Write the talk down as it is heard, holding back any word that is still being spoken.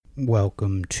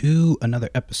Welcome to another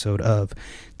episode of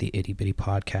the Itty Bitty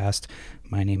Podcast.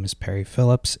 My name is Perry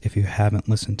Phillips. If you haven't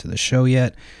listened to the show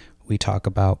yet, we talk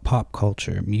about pop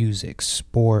culture, music,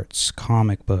 sports,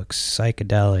 comic books,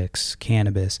 psychedelics,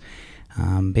 cannabis,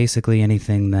 basically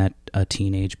anything that a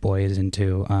teenage boy is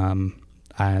into, I'm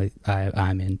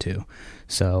into.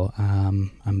 So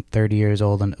I'm 30 years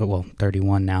old, and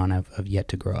 31 now, and I've yet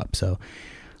to grow up. So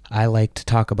I like to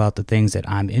talk about the things that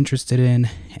I'm interested in,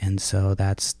 and so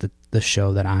that's the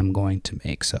show that I'm going to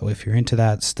make. So if you're into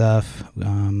that stuff,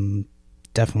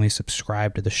 definitely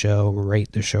subscribe to the show,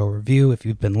 rate the show, review. If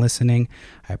you've been listening,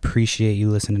 I appreciate you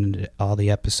listening to all the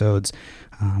episodes.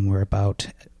 We're about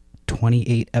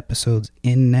 28 episodes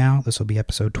in now. This will be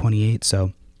episode 28,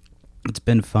 so it's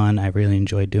been fun. I really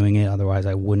enjoyed doing it. Otherwise,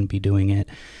 I wouldn't be doing it.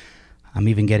 I'm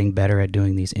even getting better at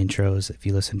doing these intros. If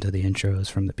you listen to the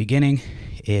intros from the beginning,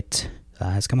 it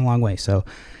has come a long way. So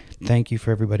thank you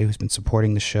for everybody who's been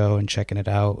supporting the show and checking it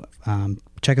out.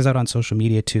 Check us out on social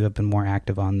media too. I've been more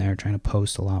active on there, trying to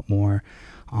post a lot more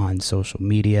on social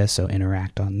media. So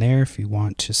interact on there. If you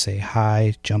want to say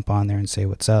hi, jump on there and say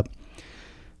what's up.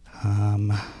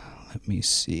 Let me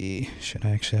see. Should I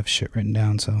actually have shit written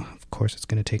down? So of course it's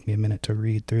going to take me a minute to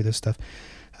read through this stuff.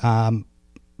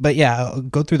 But yeah,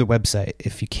 go through the website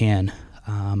if you can.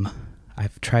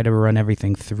 I've tried to run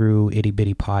everything through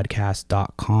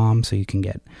ittybittypodcast.com so you can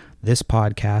get this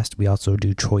podcast. We also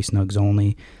do Choice Nugs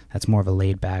Only. That's more of a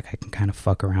laid back. I can kind of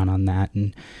fuck around on that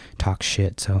and talk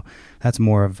shit. So that's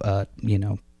more of a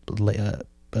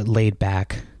laid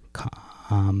back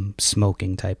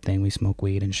smoking type thing. We smoke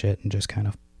weed and shit and just kind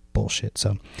of bullshit.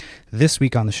 So this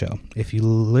week on the show, if you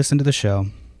listen to the show,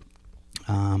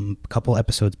 a couple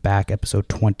episodes back, episode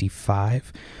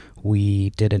 25, we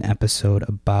did an episode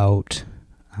about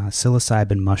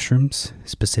psilocybin mushrooms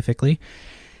specifically,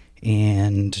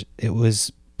 and it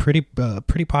was pretty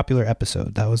popular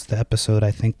episode. That was the episode,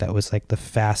 I think, that was like the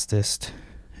fastest,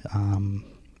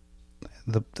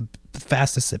 the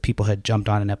fastest that people had jumped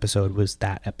on an episode was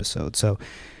that episode. So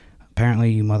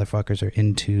apparently you motherfuckers are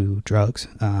into drugs,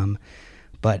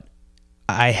 but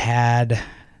I had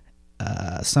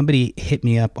somebody hit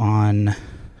me up on,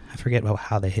 I forget about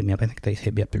how they hit me up. I think they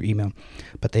hit me up through email,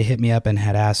 but they hit me up and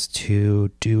had asked to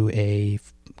do a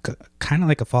kind of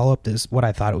like a follow-up. This is what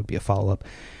I thought it would be a follow-up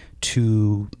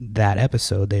to that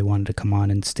episode. They wanted to come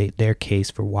on and state their case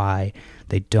for why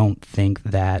they don't think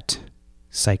that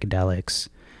psychedelics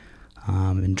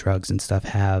and drugs and stuff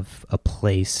have a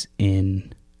place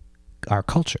in our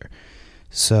culture.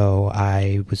 So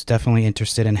I was definitely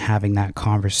interested in having that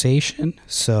conversation.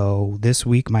 So this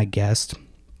week, my guest,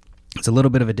 it's a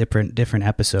little bit of a different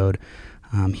episode.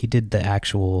 He did the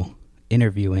actual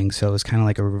interviewing, so it was kind of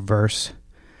like a reverse.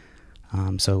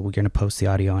 So we're going to post the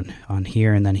audio on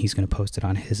here, and then he's going to post it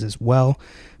on his as well.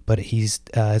 But his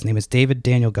name is David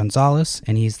Daniel Gonzalez,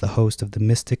 and he's the host of the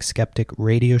Mystic-Skeptic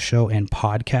Radio Show and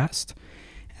podcast.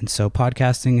 And so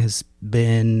podcasting has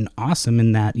been awesome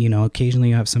in that, occasionally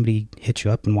you have somebody hit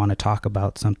you up and want to talk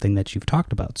about something that you've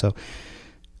talked about. So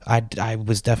I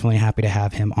was definitely happy to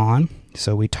have him on.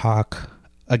 So we talk,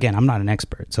 again, I'm not an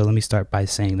expert. So let me start by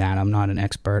saying that I'm not an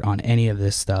expert on any of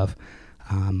this stuff.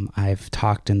 I've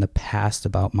talked in the past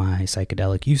about my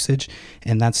psychedelic usage,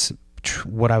 and that's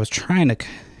what I was trying to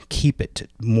keep it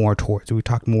more towards. We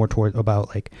talked more towards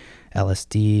about like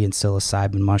LSD and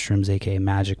psilocybin mushrooms, aka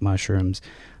magic mushrooms.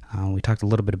 We talked a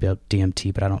little bit about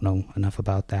DMT, but I don't know enough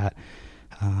about that.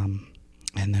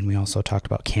 And then we also talked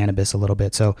about cannabis a little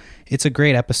bit. So it's a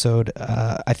great episode.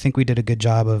 I think we did a good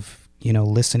job of,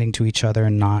 listening to each other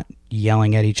and not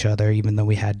yelling at each other, even though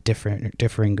we had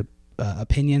differing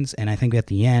opinions. And I think at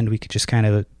the end, we could just kind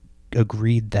of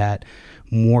agreed that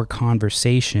more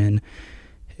conversation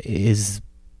is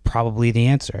probably the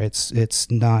answer.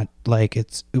 It's not like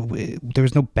there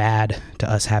was no bad to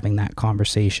us having that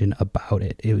conversation about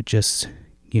it. It would just,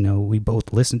 we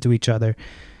both listened to each other,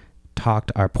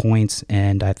 talked our points,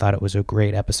 and I thought it was a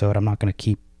great episode. I'm not going to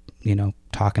keep,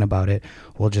 talking about it.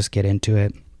 We'll just get into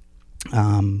it.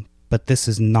 But this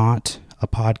is not a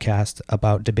podcast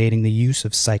about debating the use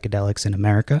of psychedelics in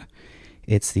America.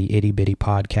 It's the Itty Bitty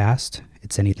Podcast.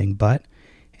 It's anything but,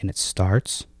 and it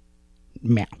starts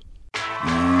meow.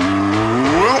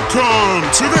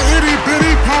 Welcome to the Itty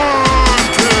Bitty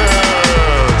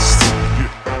Podcast.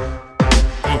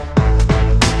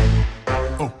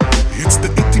 It's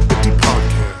the Itty Bitty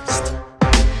Podcast.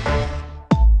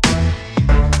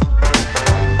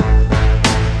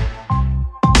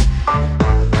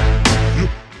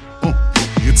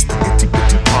 It's the Itty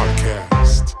Bitty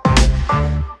Podcast.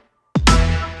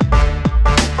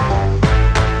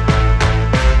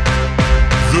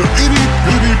 The Itty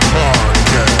Bitty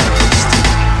Podcast.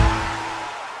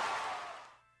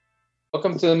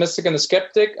 Welcome to the Mystic and the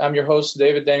Skeptic. I'm your host,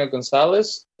 David Daniel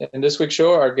Gonzalez. In this week's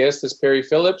show, our guest is Perry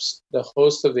Phillips, the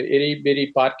host of the Itty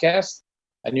Bitty Podcast,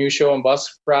 a new show on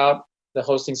Buzzsprout, the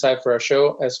hosting site for our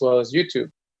show, as well as YouTube.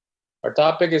 Our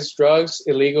topic is drugs,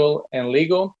 illegal and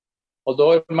legal.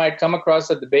 Although it might come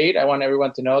across a debate, I want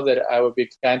everyone to know that I will be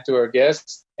kind to our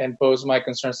guests and pose my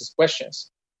concerns as questions.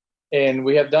 And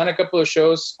we have done a couple of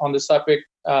shows on this topic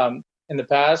in the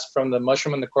past, from the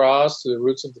mushroom and the cross to the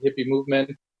roots of the hippie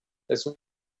movement, as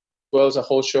well as a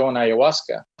whole show on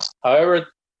ayahuasca. However,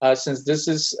 since this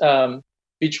is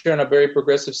featured on a very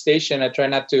progressive station, I try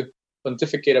not to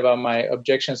pontificate about my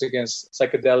objections against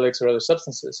psychedelics or other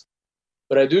substances.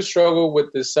 But I do struggle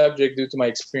with this subject due to my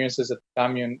experiences at the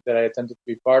commune that I attempted to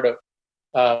be part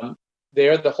of.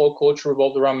 There, the whole culture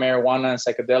revolved around marijuana and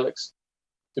psychedelics.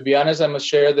 To be honest, I must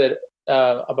share that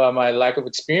about my lack of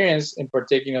experience in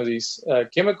partaking of these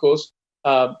chemicals,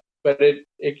 but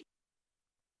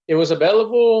it was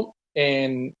available,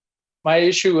 and my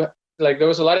issue, like, there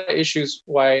was a lot of issues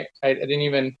why I didn't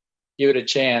even give it a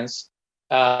chance.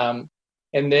 And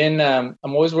then I'm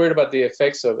always worried about the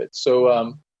effects of it. So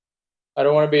I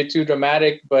don't want to be too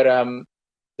dramatic, but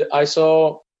I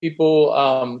saw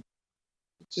people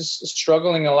just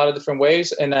struggling in a lot of different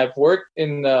ways. And I've worked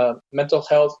in mental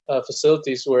health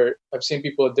facilities where I've seen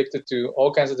people addicted to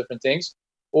all kinds of different things,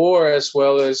 or as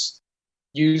well as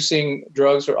using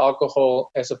drugs or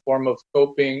alcohol as a form of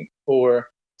coping or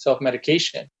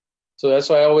self-medication. So that's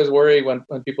why I always worry when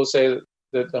people say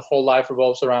that the whole life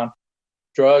revolves around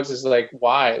drugs. Is like,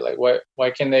 why? Like,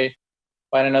 why can they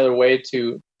find another way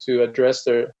to address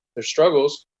their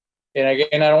struggles? And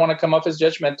again, I don't want to come off as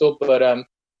judgmental, but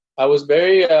I was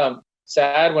very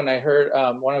sad when I heard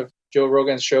one of Joe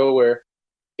Rogan's show where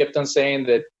he kept on saying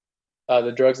that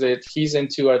the drugs that he's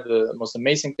into are the most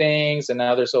amazing things, and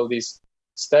now there's all these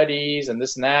studies and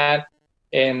this and that.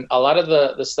 And a lot of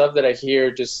the stuff that I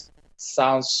hear just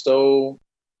sounds so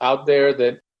out there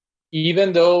that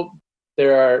even though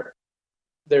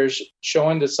there's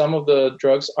showing that some of the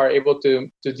drugs are able to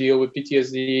deal with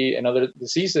PTSD and other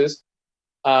diseases,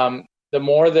 the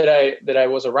more that I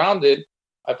was around it,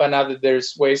 I found out that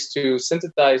there's ways to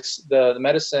synthesize the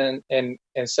medicine and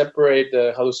separate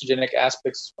the hallucinogenic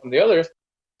aspects from the others.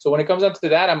 So when it comes down to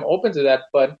that, I'm open to that.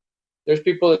 But there's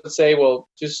people that say, well,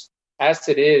 just as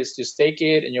it is, just take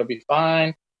it and you'll be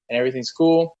fine and everything's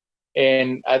cool.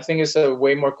 And I think it's a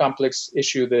way more complex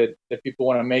issue that people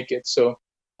want to make it. So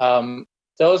tell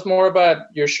us more about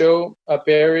your show,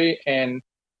 Perry, and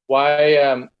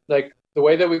why, like, the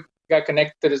way that we got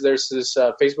connected is there's this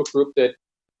Facebook group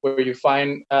where you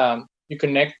find, you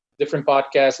connect different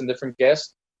podcasts and different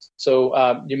guests. So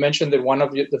you mentioned that one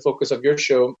of the focus of your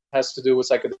show has to do with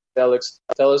psychedelics.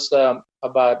 Tell us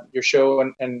about your show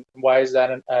and why is that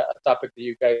a topic that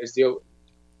you guys deal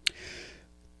with?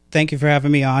 Thank you for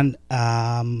having me on.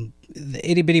 The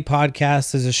Itty Bitty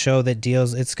Podcast is a show that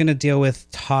it's going to deal with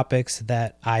topics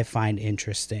that I find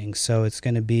interesting. So it's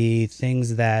going to be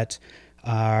things that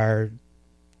I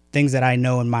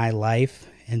know in my life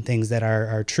and things that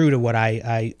are true to what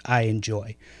I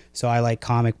enjoy. So I like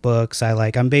comic books.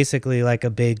 I'm basically like a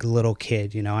big little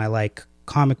kid, you know. I like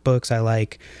comic books. I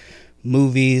like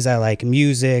movies. I like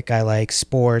music. I like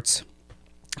sports.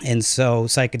 And so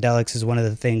psychedelics is one of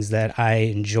the things that I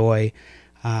enjoy.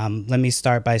 Let me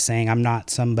start by saying I'm not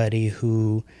somebody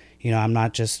who, you know, I'm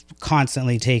not just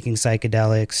constantly taking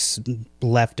psychedelics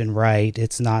left and right.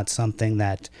 It's not something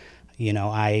that, you know,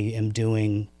 I am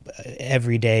doing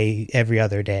every day, every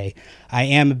other day. I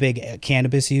am a big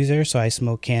cannabis user, so I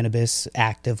smoke cannabis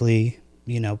actively,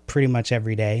 you know, pretty much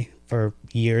every day for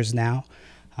years now.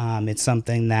 It's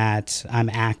something that I'm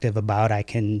active about. I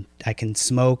can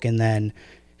smoke and then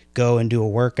go and do a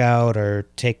workout or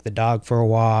take the dog for a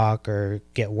walk or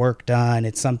get work done.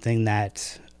 It's something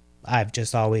that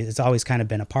it's always kind of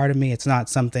been a part of me. It's not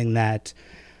something that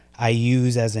I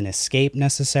use as an escape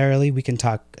necessarily. We can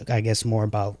talk, I guess, more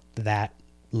about that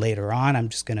later on. I'm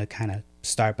just going to kind of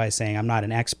start by saying I'm not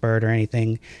an expert or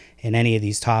anything in any of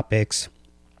these topics.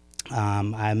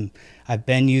 I've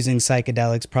been using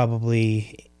psychedelics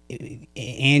probably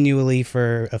annually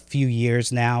for a few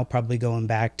years now, probably going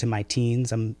back to my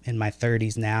teens. I'm in my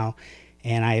 30s now,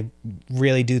 and I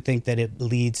really do think that it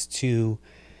leads to,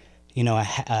 you know,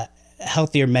 a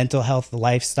healthier mental health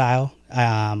lifestyle.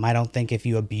 I don't think if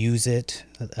you abuse it,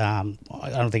 I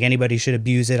don't think anybody should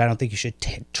abuse it. I don't think you should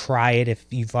try it if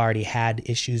you've already had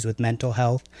issues with mental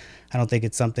health. I don't think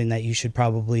it's something that you should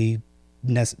probably,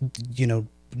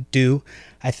 do.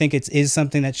 I think it is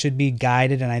something that should be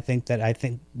guided, and I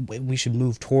think we should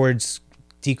move towards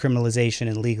decriminalization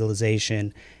and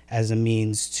legalization as a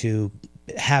means to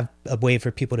have a way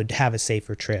for people to have a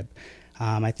safer trip.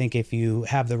 I think if you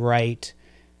have the right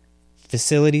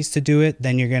facilities to do it,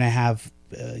 then you're going to have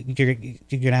you're going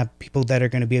to have people that are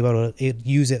going to be able to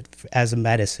use it as a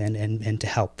medicine and to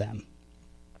help them.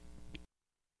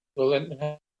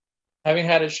 Well, having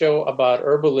had a show about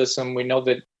herbalism, we know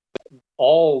that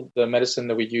all the medicine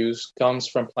that we use comes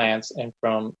from plants and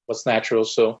from what's natural.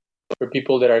 So for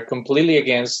people that are completely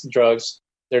against drugs,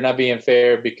 they're not being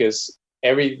fair, because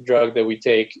every drug that we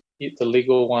take, the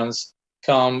legal ones,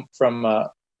 come from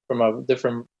a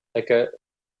different, like a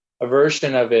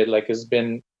version of it, like has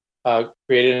been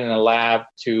created in a lab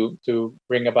to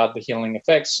bring about the healing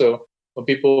effects. So when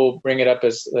people bring it up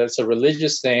as a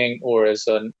religious thing or as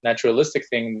a naturalistic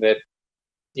thing, that,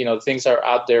 you know, things are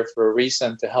out there for a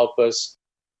reason to help us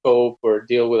cope or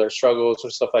deal with our struggles or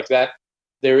stuff like that,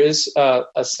 there is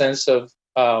a sense of,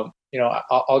 you know,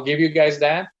 I'll give you guys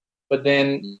that. But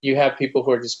then you have people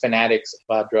who are just fanatics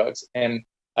about drugs. And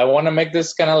I want to make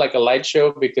this kind of like a light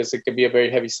show, because it could be a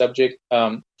very heavy subject.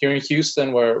 Here in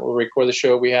Houston, where we record the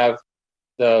show, we have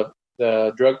the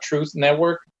Drug Truth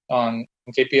Network on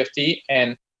KPFT.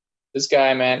 And this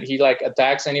guy, man, he like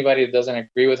attacks anybody that doesn't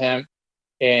agree with him.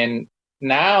 And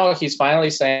now he's finally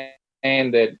saying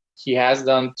that he has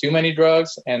done too many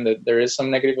drugs and that there is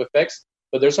some negative effects.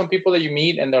 But there's some people that you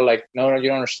meet and they're like, no, you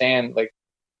don't understand. Like,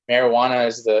 marijuana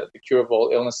is the cure of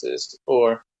all illnesses,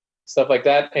 or stuff like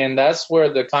that. And that's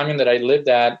where the commune that I lived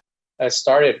at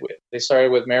started with. They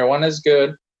started with marijuana is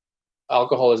good,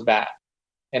 alcohol is bad.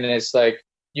 And then it's like,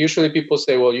 usually people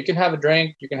say, well, you can have a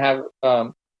drink, you can have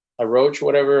a roach,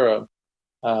 whatever,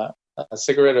 a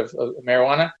cigarette of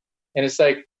marijuana. And it's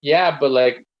like, yeah, but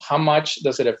like, how much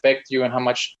does it affect you, and how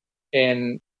much?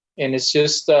 And it's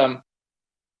just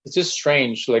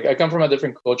strange. Like, I come from a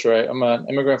different culture. I'm an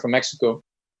immigrant from Mexico.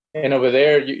 And over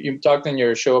there, you talked in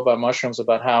your show about mushrooms,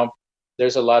 about how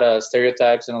there's a lot of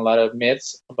stereotypes and a lot of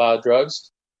myths about drugs.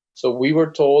 So we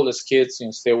were told as kids, you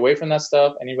know, stay away from that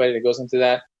stuff. Anybody that goes into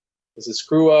that is a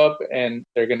screw up and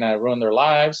they're going to ruin their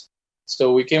lives.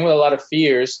 So we came with a lot of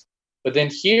fears. But then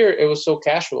here, it was so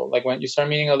casual. Like, when you start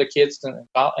meeting other kids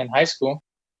in high school,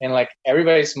 and like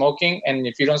everybody's smoking, and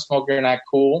if you don't smoke, you're not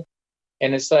cool.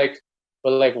 And it's like,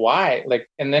 but like, why? Like,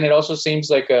 and then it also seems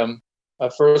like a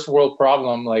first world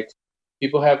problem. Like,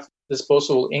 people have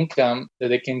disposable income that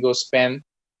they can go spend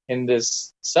in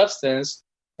this substance,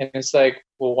 and it's like,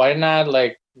 well, why not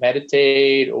like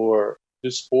meditate or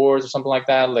do sports or something like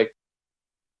that? Like,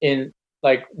 in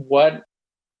like, what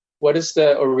is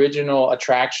the original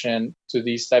attraction to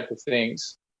these type of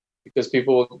things? Because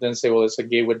people then say, well, it's a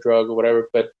gateway drug or whatever.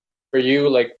 But for you,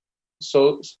 like,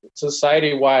 so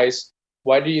society wise,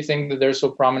 why do you think that they're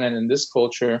so prominent in this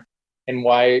culture? And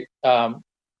why,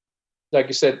 like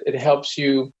you said, it helps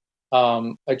you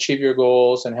achieve your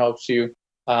goals and helps you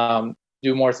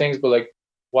do more things. But like,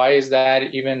 why is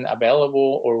that even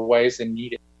available, or why is it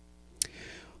needed?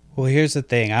 Well, here's the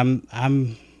thing.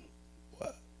 I'm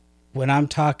when I'm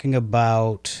talking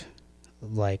about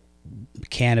like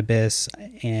cannabis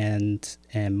and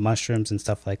mushrooms and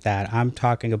stuff like that, I'm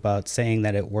talking about saying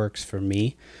that it works for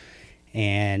me.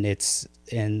 And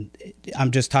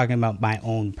I'm just talking about my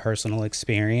own personal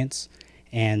experience.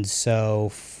 And so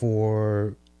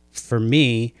for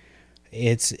me,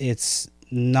 it's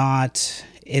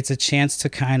a chance to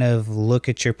kind of look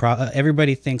at your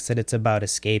everybody thinks that it's about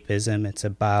escapism. It's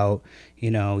about,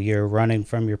 you know, you're running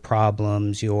from your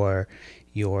problems.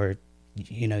 I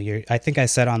think I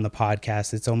said on the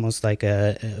podcast, it's almost like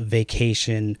a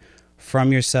vacation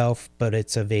from yourself, but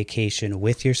it's a vacation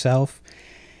with yourself.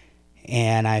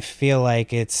 And I feel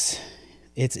like it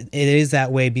is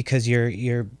that way because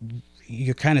you're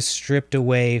kind of stripped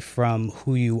away from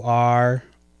who you are.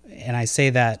 And I say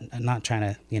that, I'm not trying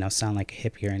to, you know, sound like a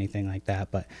hippie or anything like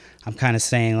that, but I'm kind of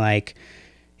saying like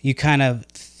you kind of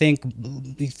think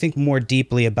more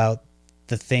deeply about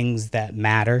the things that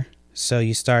matter. So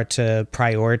you start to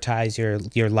prioritize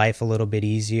your life a little bit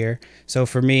easier. So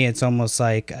for me, it's almost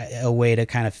like a way to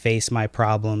kind of face my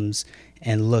problems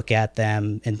and look at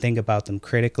them and think about them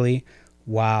critically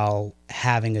while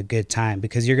having a good time,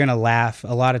 because you're going to laugh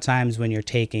a lot of times when you're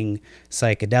taking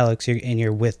psychedelics and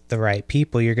you're with the right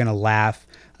people. You're going to laugh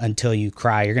until you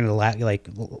cry. You're going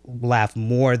to laugh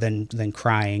more than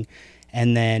crying.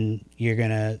 And then you're going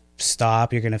to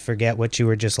stop. You're going to forget what you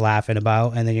were just laughing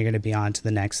about. And then you're going to be on to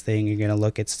the next thing. You're going to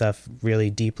look at stuff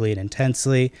really deeply and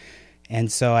intensely.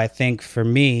 And so I think for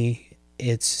me,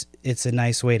 it's a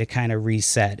nice way to kind of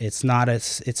reset. It's not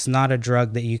a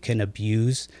drug that you can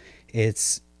abuse.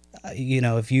 It's, when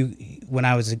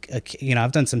I was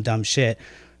I've done some dumb shit,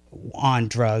 on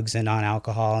drugs and on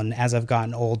alcohol. And as I've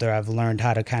gotten older, I've learned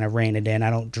how to kind of rein it in. I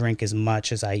don't drink as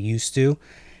much as I used to.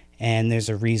 And there's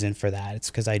a reason for that. It's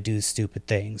because I do stupid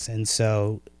things. And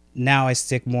so now I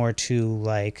stick more to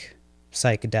like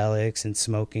psychedelics and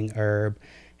smoking herb.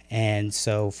 And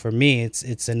so for me,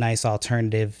 it's a nice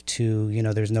alternative to, you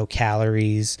know, there's no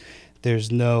calories,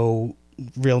 there's no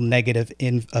real negative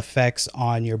effects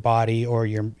on your body or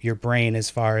your brain as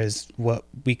far as what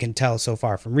we can tell so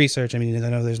far from research. I mean, I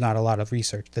know there's not a lot of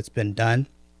research that's been done,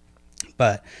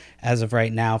 but as of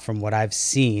right now, from what I've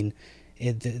seen,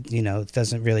 it, you know, it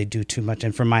doesn't really do too much.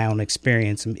 And from my own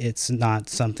experience, it's not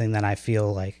something that I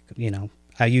feel like, you know,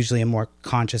 I usually am more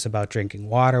conscious about drinking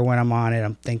water when I'm on it.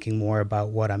 I'm thinking more about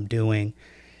what I'm doing.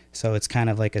 So it's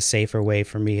kind of like a safer way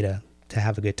for me to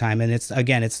have a good time. And it's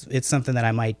something that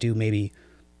I might do maybe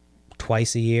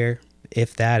twice a year,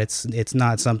 if that. It's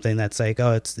not something that's like,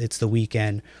 oh, it's the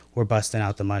weekend, we're busting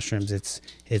out the mushrooms.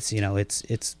 It's you know,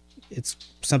 it's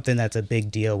something that's a big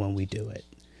deal when we do it.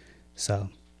 So.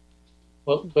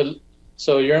 Well, but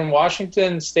so you're in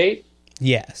Washington State?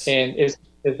 Yes. And is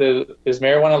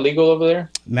marijuana legal over there?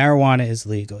 Marijuana is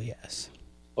legal, yes.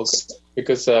 Okay.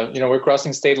 Because you know, we're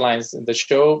crossing state lines. The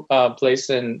show plays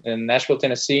in Nashville,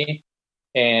 Tennessee,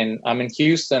 and I'm in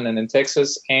Houston, and in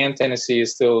Texas and Tennessee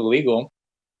is still legal.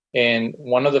 And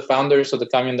one of the founders of the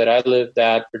commune that I lived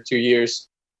at for 2 years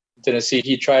in Tennessee,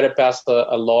 he tried to pass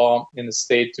a law in the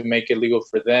state to make it legal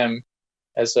for them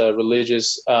as a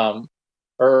religious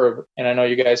herb. And I know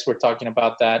you guys were talking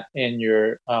about that in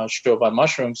your show about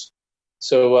mushrooms.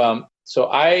 So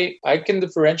I can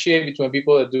differentiate between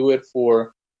people that do it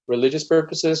for religious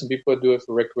purposes and people that do it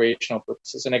for recreational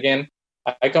purposes. And again,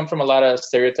 I come from a lot of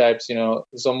stereotypes. You know,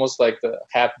 it's almost like the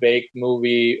Half-Baked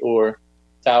movie or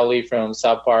Towley from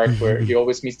South Park, where you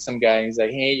always meet some guy and he's like,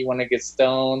 "Hey, you want to get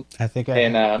stoned?"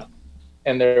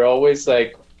 And they're always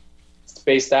like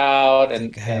spaced out and you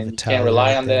can't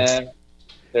rely on them.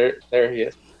 There he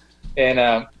is.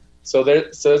 And so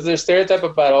there's stereotype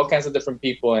about all kinds of different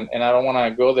people, and I don't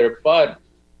want to go there, but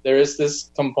there is this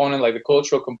component, like the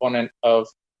cultural component of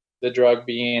the drug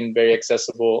being very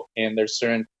accessible, and there's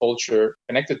certain culture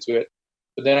connected to it.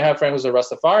 But then I have a friend who's a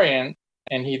Rastafarian,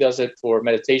 and he does it for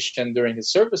meditation during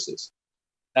his services.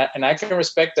 And I can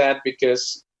respect that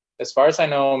because, as far as I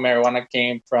know, marijuana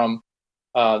came from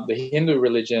the Hindu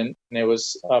religion, and it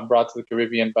was brought to the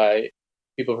Caribbean by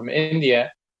people from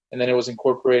India, and then it was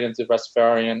incorporated into the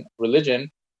Rastafarian religion.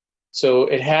 So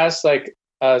it has like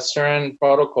a certain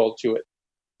protocol to it.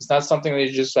 It's not something that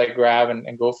you just like grab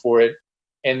and go for it,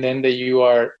 and then that you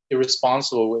are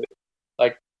irresponsible with it.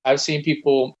 Like, I've seen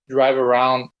people drive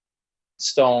around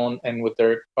stoned and with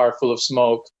their car full of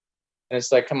smoke, and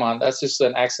it's like, come on, that's just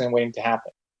an accident waiting to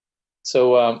happen.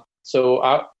 So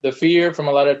the fear from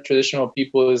a lot of traditional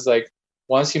people is like,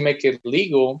 once you make it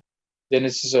legal, then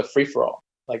it's just a free-for-all.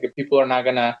 Like, if people are not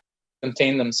gonna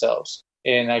contain themselves.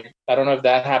 And I don't know if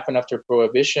that happened after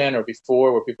Prohibition or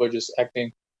before, where people are just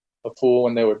acting a fool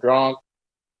when they were drunk.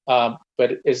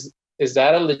 But is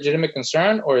that a legitimate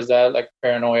concern, or is that like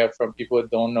paranoia from people that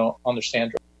don't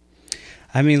understand drugs?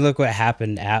 I mean, look what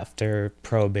happened after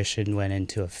Prohibition went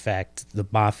into effect. The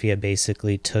mafia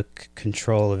basically took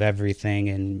control of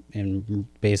everything and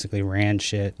basically ran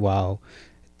shit while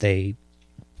the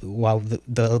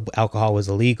alcohol was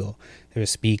illegal. There were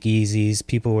speakeasies.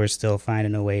 People were still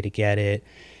finding a way to get it.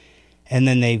 And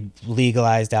then they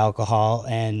legalized alcohol,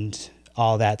 and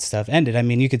all that stuff ended. I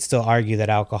mean, you could still argue that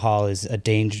alcohol is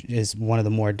one of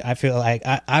the more, I feel like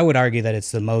I would argue that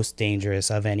it's the most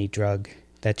dangerous of any drug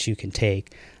that you can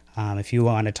take. If you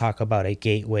want to talk about a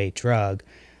gateway drug,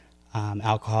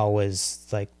 alcohol was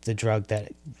like the drug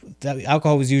that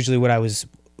alcohol was usually what I was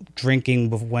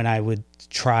drinking when I would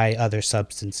try other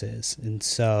substances. And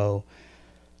so,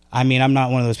 I mean, I'm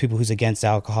not one of those people who's against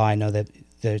alcohol. I know that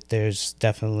there's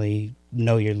definitely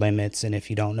know your limits, and if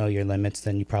you don't know your limits,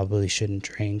 then you probably shouldn't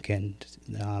drink. And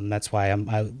that's why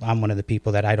I'm one of the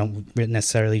people that I don't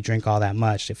necessarily drink all that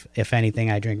much. If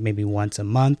anything, I drink maybe once a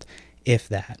month, if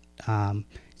that.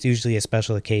 It's usually a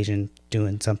special occasion,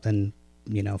 doing something,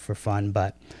 you know, for fun.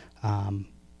 But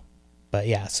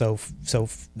yeah. So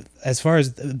as far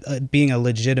as being a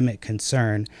legitimate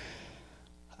concern,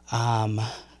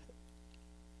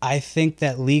 I think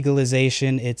that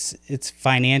legalization, it's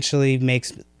financially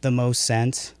makes the most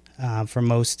sense for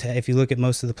most. If you look at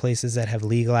most of the places that have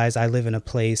legalized, I live in a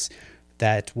place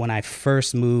that when I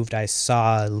first moved, I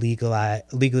saw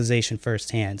legalization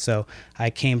firsthand. So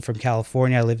I came from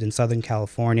California. I lived in Southern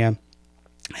California,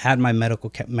 had my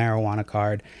medical marijuana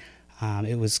card.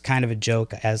 It was kind of a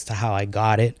joke as to how I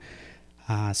got it.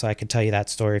 So I could tell you that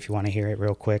story if you want to hear it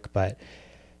real quick. But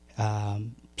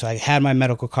I had my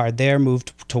medical card there,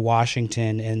 moved to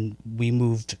Washington, and we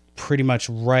moved pretty much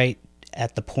right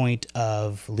at the point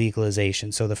of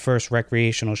legalization. So the first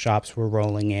recreational shops were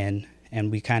rolling in,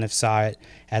 and we kind of saw it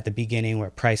at the beginning where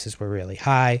prices were really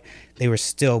high. They were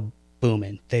still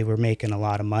booming. They were making a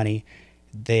lot of money.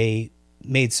 They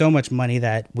made so much money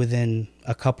that within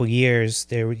a couple years,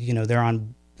 they're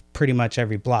on pretty much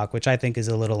every block, which I think is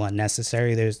a little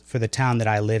unnecessary. For the town that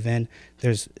I live in,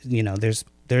 there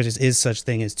is such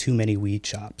thing as too many weed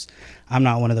shops. I'm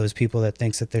not one of those people that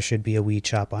thinks that there should be a weed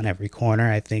shop on every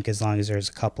corner. I think as long as there's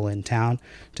a couple in town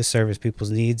to service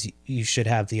people's needs, you should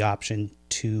have the option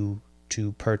to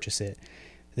purchase it.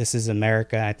 This is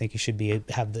America. I think you should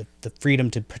have the freedom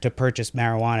to purchase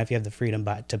marijuana. If you have the freedom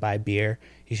to buy beer,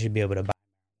 you should be able to buy.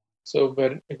 So,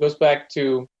 but it goes back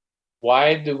to,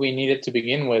 why do we need it to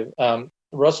begin with?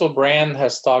 Russell Brand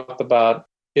has talked about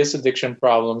his addiction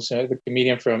problems, the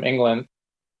comedian from England.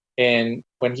 And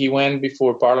when he went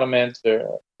before Parliament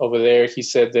over there, he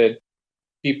said that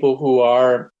people who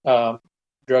are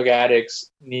drug addicts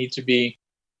need to be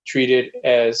treated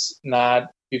as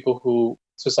not people who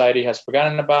society has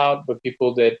forgotten about, but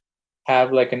people that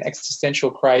have like an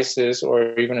existential crisis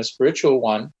or even a spiritual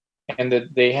one, and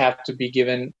that they have to be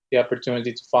given the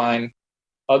opportunity to find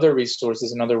other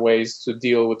resources and other ways to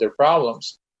deal with their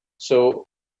problems. So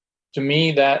to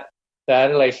me, that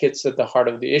like hits at the heart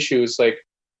of the issue. It's like,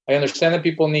 I understand that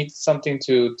people need something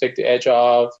to take the edge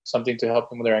off, something to help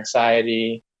them with their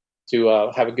anxiety,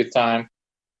 to have a good time.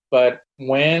 But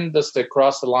when does it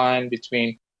cross the line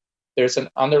between there's an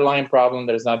underlying problem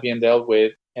that is not being dealt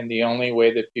with, and the only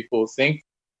way that people think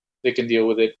they can deal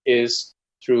with it is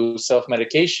through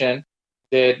self-medication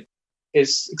that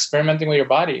is experimenting with your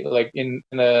body? Like in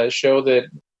the show that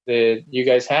you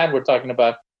guys had, we're talking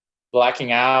about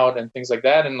blacking out and things like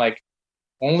that. And like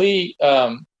only,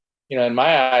 in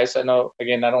my eyes, I know,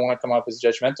 again, I don't want to come off as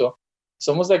judgmental. It's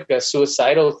almost like a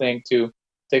suicidal thing to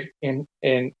take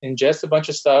ingest a bunch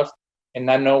of stuff and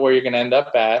not know where you're going to end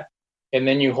up at. And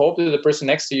then you hope that the person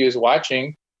next to you is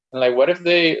watching. And like, what if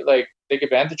they like take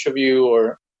advantage of you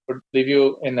or leave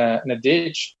you in a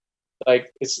ditch?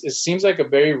 Like, it seems like a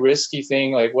very risky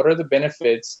thing. Like, what are the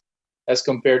benefits as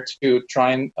compared to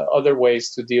trying other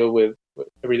ways to deal with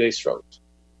everyday struggles?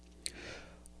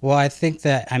 Well, I think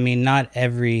that, not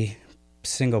every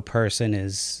single person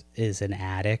is an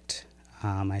addict.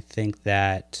 I think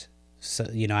that,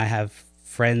 I have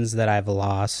friends that I've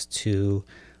lost to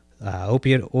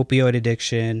opioid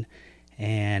addiction,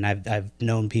 and I've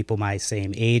known people my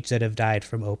same age that have died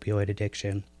from opioid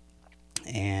addiction.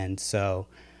 And so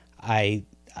I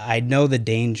know the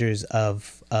dangers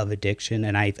of addiction,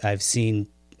 and I've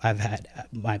had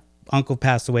my uncle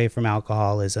passed away from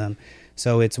alcoholism.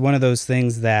 So it's one of those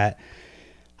things that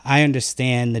I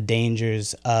understand the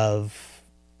dangers of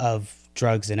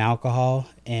drugs and alcohol,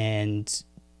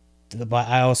 but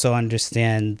I also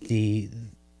understand the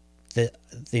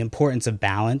importance of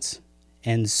balance.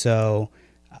 And so,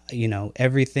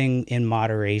 everything in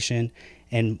moderation.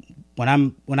 And when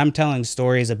I'm telling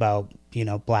stories about,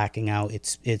 blacking out,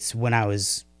 it's when I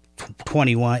was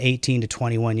 18 to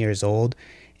 21 years old.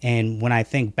 And when I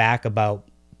think back about,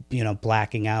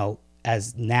 blacking out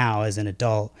as an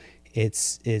adult,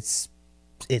 it's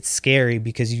scary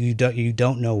because you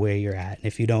don't know where you're at. And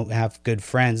if you don't have good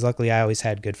friends, luckily I always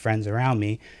had good friends around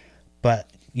me, but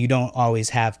you don't always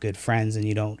have good friends, and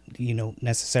you don't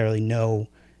necessarily know,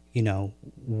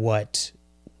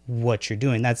 what you're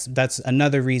doing. That's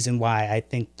another reason why I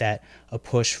think that a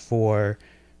push for,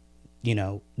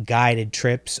 guided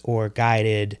trips or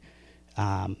guided,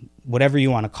 whatever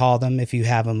you want to call them, if you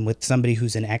have them with somebody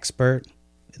who's an expert,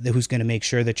 who's going to make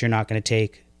sure that you're not going to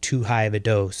take too high of a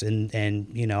dose. And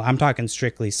I'm talking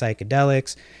strictly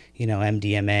psychedelics,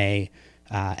 MDMA,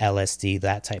 LSD,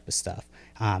 that type of stuff.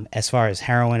 As far as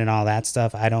heroin and all that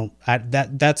stuff,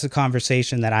 that's a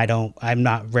conversation that I'm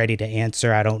not ready to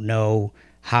answer. I don't know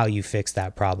how you fix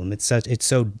that problem. It's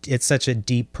such a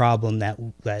deep problem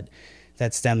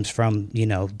that stems from,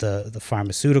 the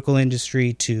pharmaceutical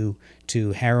industry to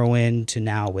heroin to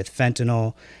now with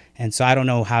fentanyl. And so I don't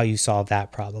know how you solve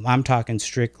that problem. I'm talking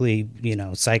strictly,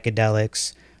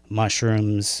 psychedelics,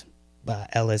 mushrooms,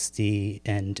 LSD,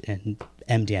 and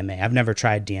MDMA. I've never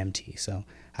tried DMT, so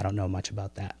I don't know much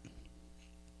about that.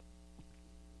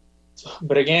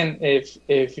 But again, if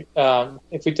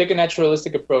we take a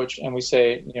naturalistic approach and we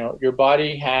say, your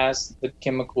body has the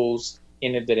chemicals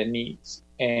in it that it needs,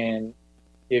 and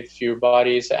if your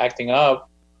body is acting up,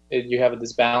 you have a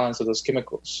disbalance of those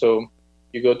chemicals. So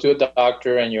you go to a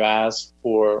doctor and you ask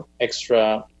for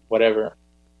extra whatever,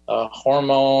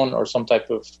 hormone or some type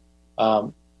of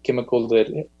chemical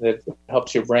that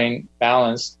helps your brain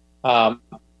balance.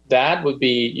 That would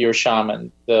be your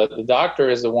shaman. The doctor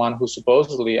is the one who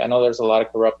supposedly, I know there's a lot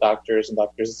of corrupt doctors and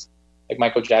doctors like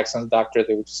Michael Jackson's doctor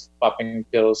that was just popping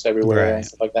pills everywhere and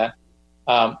stuff like that.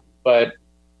 But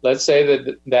let's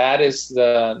say that is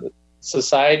the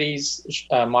society's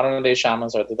modern day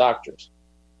shamans are the doctors,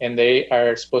 and they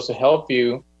are supposed to help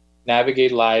you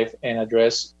navigate life and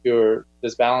address your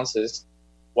disbalances.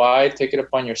 Why take it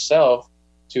upon yourself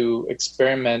to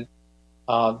experiment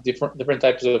different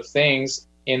types of things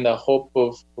in the hope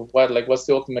of what? Like, what's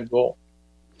the ultimate goal?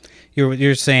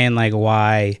 You're saying like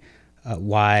why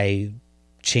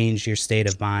change your state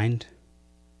of mind?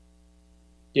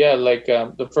 Yeah, like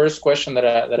the first question that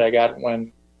I got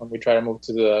when we try to move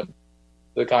to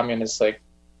the commune is like,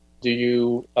 do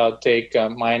you take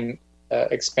mind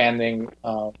expanding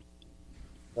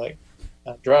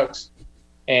drugs?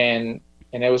 And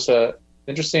it was a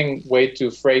interesting way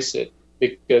to phrase it,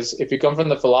 because if you come from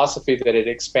the philosophy that it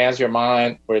expands your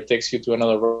mind, or it takes you to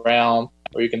another realm,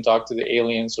 or you can talk to the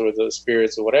aliens or the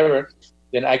spirits or whatever,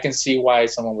 then I can see why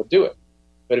someone would do it.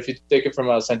 But if you take it from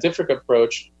a scientific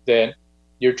approach, then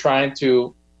you're trying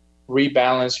to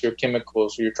rebalance your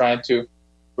chemicals, or you're trying to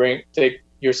take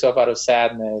yourself out of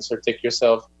sadness, or take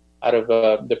yourself out of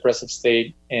a depressive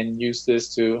state and use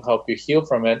this to help you heal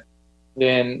from it.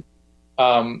 Then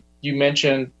you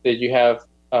mentioned that you have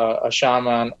a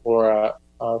shaman or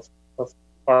a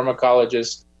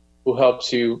pharmacologist who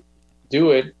helps you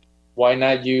do it. Why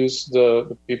not use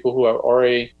the people who are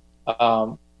already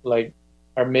are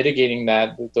mitigating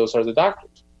that? Those are the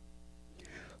doctors.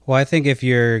 Well, I think if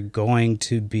you're going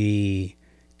to be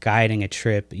guiding a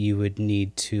trip, you would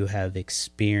need to have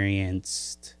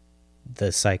experienced the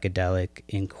psychedelic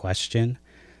in question.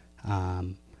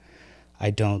 I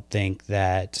don't think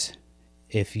that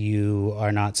if you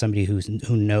are not somebody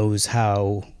who knows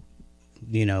how,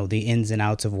 the ins and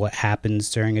outs of what happens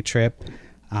during a trip,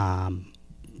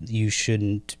 you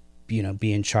shouldn't,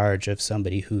 be in charge of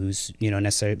somebody who's,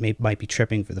 necessarily might be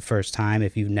tripping for the first time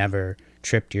if you've never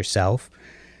tripped yourself,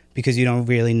 because you don't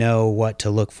really know what to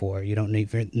look for. You don't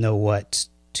even know what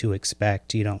to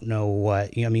expect. You don't know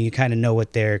what, you kind of know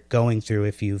what they're going through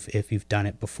if you've done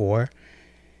it before.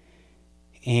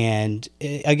 And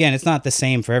again, it's not the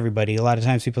same for everybody. A lot of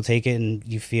times people take it and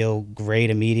you feel great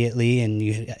immediately, and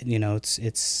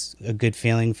it's a good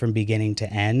feeling from beginning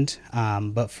to end.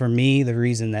 But for me, the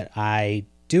reason that I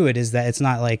do it is that it's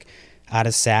not like out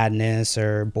of sadness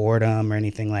or boredom or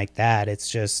anything like that. It's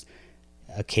just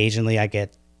occasionally I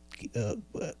feel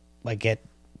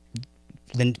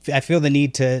the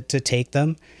need to take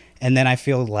them, and then I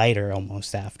feel lighter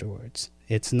almost afterwards.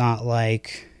 It's not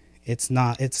like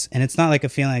like a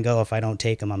feeling I go, if I don't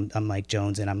take them, I'm like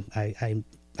Jones and I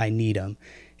need them.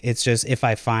 It's just if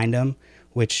I find them,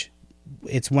 which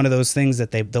it's one of those things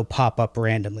that they'll pop up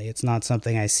randomly. It's not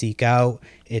something I seek out.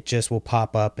 It just will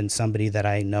pop up, and somebody that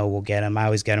I know will get them. I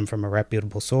always get them from a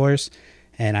reputable source,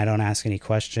 and I don't ask any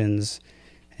questions.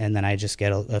 And then I just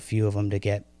get a few of them to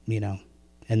get, and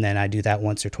then I do that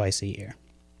once or twice a year.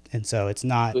 And so it's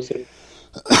not, it's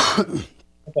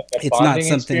not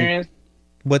something. Experience?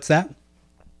 What's that?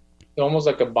 Almost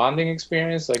like a bonding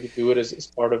experience. Like you do it as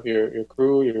part of your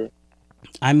crew.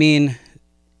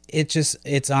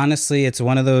 It's honestly, it's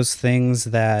one of those things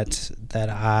that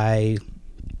I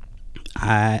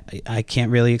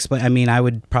can't really explain. I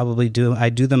would probably I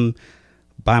do them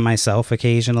by myself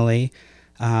occasionally.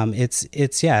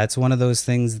 It's one of those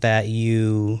things that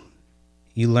you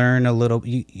learn a little,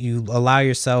 you allow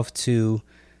yourself to,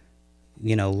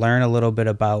 learn a little bit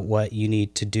about what you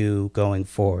need to do going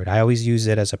forward. I always use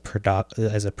it as a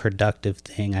productive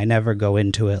thing. I never go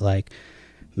into it like,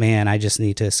 man, I just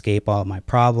need to escape all my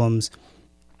problems.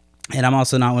 And I'm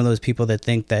also not one of those people that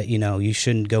think that, you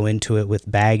shouldn't go into it with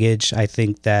baggage. I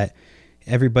think that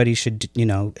everybody should,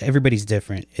 everybody's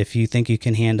different. If you think you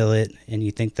can handle it and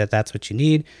you think that that's what you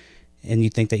need and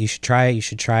you think that you should try it, you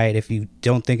should try it. If you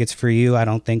don't think it's for you, I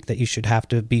don't think that you should have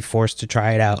to be forced to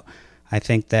try it out. I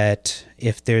think that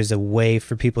if there's a way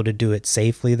for people to do it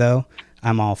safely, though,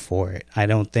 I'm all for it. I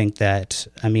don't think that,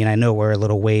 I know we're a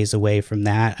little ways away from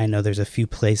that. I know there's a few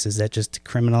places that just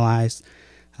criminalized.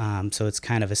 So it's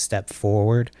kind of a step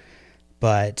forward,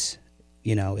 but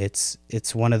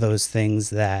it's one of those things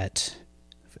that,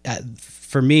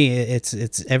 for me,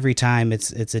 it's every time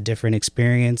it's a different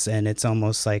experience, and it's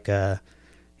almost like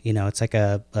it's like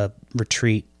a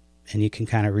retreat, and you can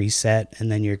kind of reset, and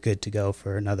then you're good to go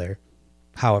for another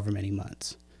however many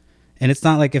months. And it's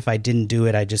not like if I didn't do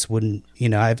it, I just wouldn't,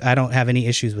 I don't have any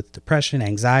issues with depression,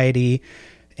 anxiety,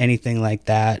 anything like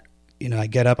that. I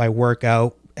get up, I work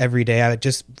out every day. I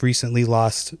just recently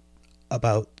lost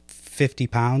about 50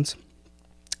 pounds,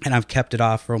 and I've kept it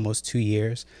off for almost 2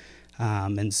 years.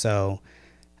 And so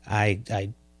I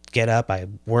get up, I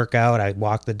work out, I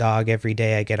walk the dog every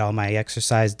day, I get all my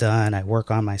exercise done, I work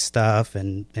on my stuff,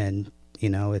 and you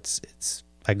know, it's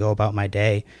I go about my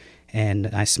day, and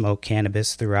I smoke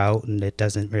cannabis throughout, and it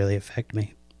doesn't really affect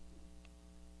me.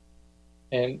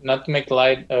 And not to make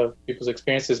light of people's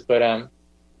experiences, but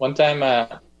one time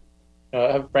I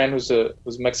have a friend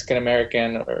who's Mexican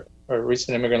American or a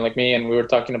recent immigrant like me, and we were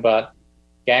talking about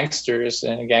gangsters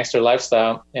and gangster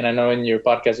lifestyle. And I know in your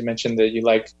podcast you mentioned that you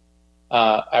like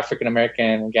African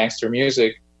American gangster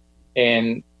music.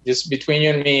 And just between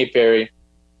you and me, Perry,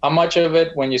 how much of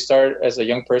it, when you start as a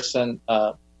young person,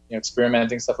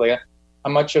 experimenting stuff like that,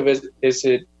 how much of it is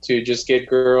it to just get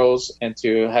girls and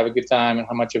to have a good time, and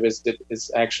how much of it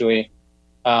is actually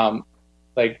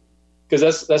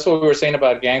because that's what we were saying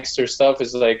about gangster stuff,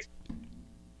 is like,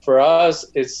 for us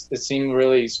it seemed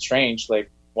really strange, like,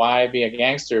 why be a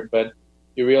gangster? But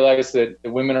you realize that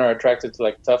the women are attracted to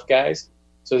like tough guys.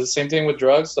 So the same thing with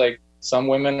drugs, like some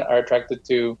women are attracted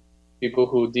to people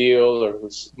who deal or who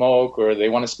smoke, or they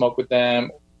want to smoke with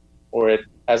them, or it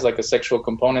has like a sexual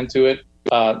component to it.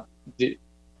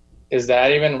 Is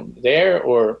that even there,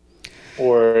 or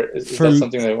is that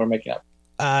something that we're making up?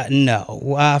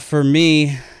 No. For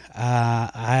me,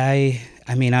 I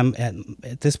mean, I'm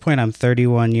at this point, I'm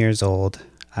 31 years old.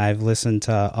 I've listened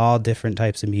to all different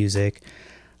types of music.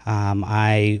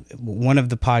 One of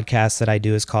the podcasts that I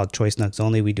do is called Choice Nugs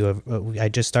Only. I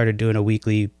just started doing a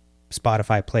weekly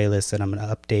Spotify playlist that I'm going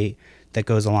to update that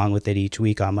goes along with it each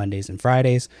week on Mondays and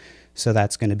Fridays. So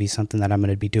that's going to be something that I'm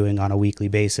going to be doing on a weekly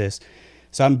basis.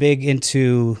 So I'm big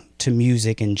into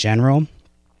music in general.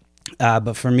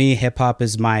 But for me, hip hop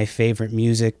is my favorite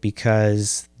music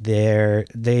because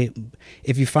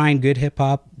if you find good hip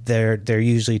hop, they're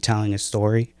usually telling a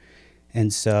story.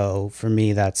 And so for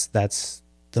me, that's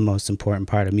the most important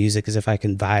part of music, is if I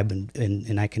can vibe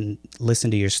and I can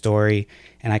listen to your story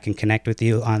and I can connect with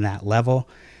you on that level,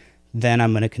 then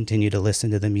I'm going to continue to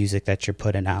listen to the music that you're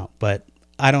putting out. But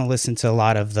I don't listen to a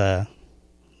lot of the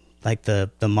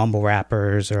mumble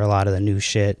rappers or a lot of the new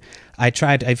shit. I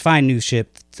find new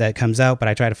shit that comes out, but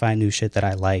I try to find new shit that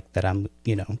I like, that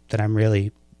I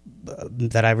really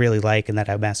like and that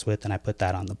I mess with, and I put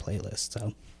that on the playlist.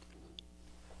 So.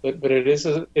 But is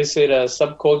it a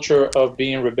subculture of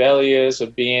being rebellious,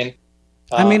 of being?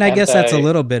 I mean, I guess that's a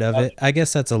little bit of it. I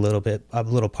guess that's a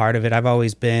little part of it. I've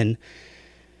always been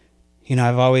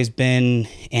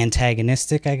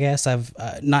antagonistic, I guess. I've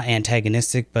not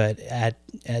antagonistic, but at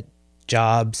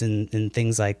jobs and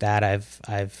things like that,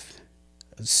 I've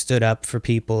stood up for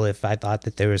people if I thought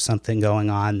that there was something going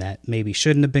on that maybe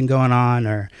shouldn't have been going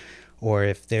on, or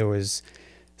if there was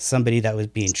somebody that was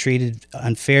being treated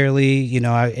unfairly,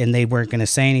 and they weren't going to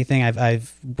say anything. I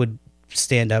would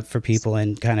stand up for people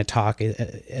and kind of talk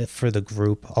for the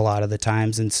group a lot of the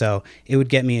times. And so it would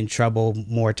get me in trouble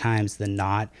more times than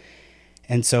not.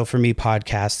 And so for me,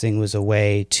 podcasting was a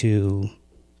way to,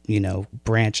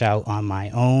 branch out on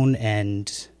my own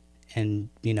and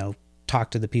talk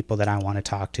to the people that I want to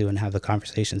talk to and have the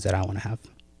conversations that I want to have.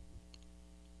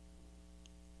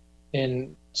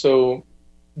 And so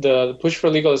the push for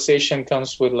legalization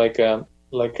comes with like a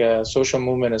social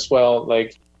movement as well.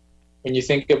 Like when you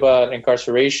think about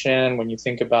incarceration, when you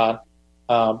think about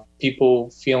people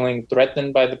feeling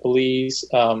threatened by the police,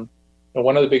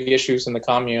 one of the big issues in the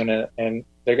commune, and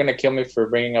they're going to kill me for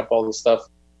bringing up all this stuff,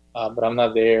 but I'm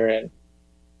not there and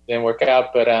didn't work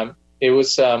out. But it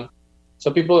was some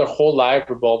people, their whole life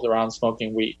revolved around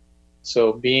smoking weed.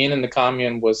 So being in the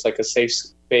commune was like a safe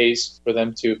space for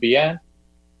them to be at.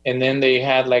 And then they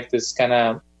had like this kind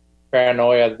of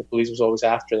paranoia that the police was always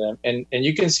after them. And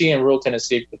you can see in rural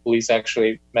Tennessee the police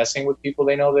actually messing with people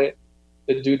they know that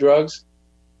do drugs,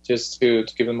 just to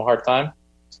give them a hard time.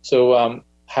 So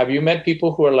have you met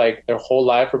people who are like their whole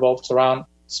life revolves around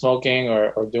smoking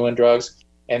or doing drugs,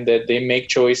 and that they make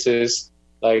choices,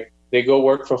 like they go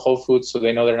work for Whole Foods so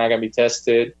they know they're not going to be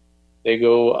tested. They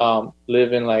go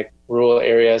live in like rural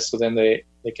areas so then they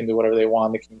can do whatever they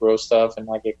want. They can grow stuff and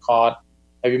not get caught.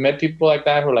 Have you met people like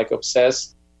that who are like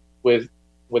obsessed with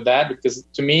that? Because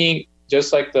to me,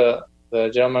 just like the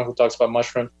gentleman who talks about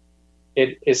mushrooms,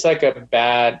 it's like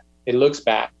it looks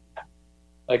bad.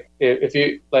 Like if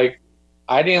you like,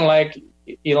 I didn't like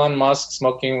Elon Musk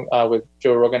smoking with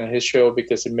Joe Rogan and his show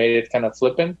because it made it kind of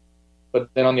flippant. But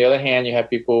then on the other hand, you have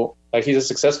people like, he's a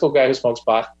successful guy who smokes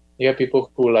pot. You have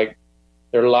people who like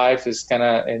their life is kind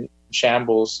of in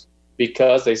shambles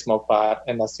because they smoke pot,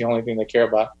 and that's the only thing they care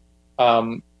about.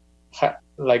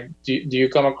 like, do you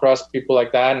come across people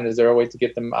like that, and is there a way to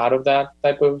get them out of that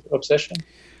type of obsession?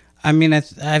 I mean,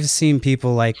 I've seen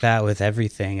people like that with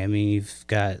everything. I mean, you've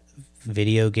got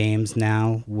video games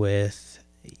now with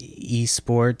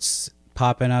esports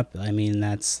popping up. I mean,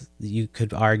 you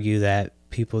could argue that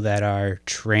people that are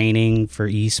training for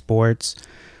esports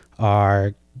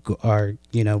are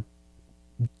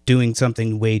doing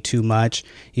something way too much.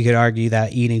 You could argue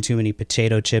that eating too many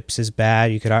potato chips is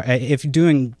bad. If you're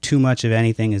doing too much of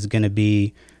anything is going to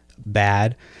be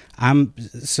bad.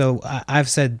 I've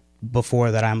said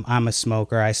before that I'm a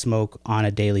smoker. I smoke on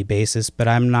a daily basis, but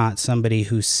I'm not somebody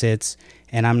who sits,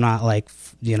 and I'm not like,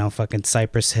 fucking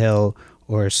Cypress Hill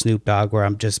or Snoop Dogg where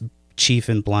I'm just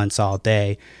chiefing blunts all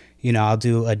day. I'll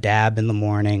do a dab in the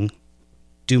morning,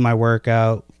 do my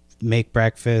workout, make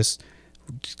breakfast,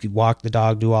 walk the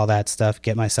dog, do all that stuff,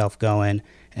 get myself going.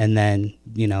 And then,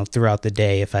 throughout the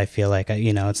day, if I feel like,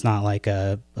 it's not like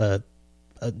a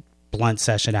blunt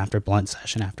session after blunt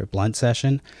session after blunt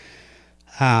session.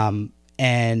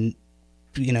 And,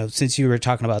 since you were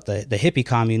talking about the hippie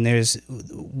commune, there's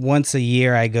once a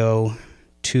year I go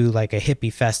to like a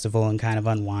hippie festival and kind of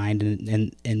unwind.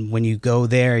 And when you go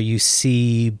there, you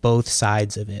see both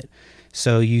sides of it.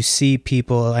 So you see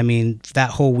people, I mean, that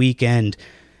whole weekend,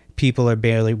 people are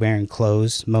barely wearing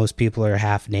clothes. Most people are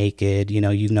half naked. You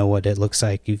know what it looks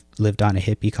like. You've lived on a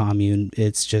hippie commune.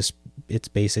 It's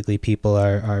basically people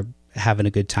are having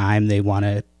a good time. They want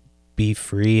to be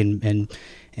free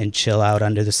and chill out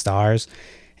under the stars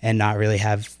and not really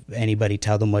have anybody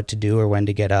tell them what to do or when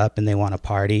to get up, and they want to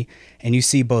party. And you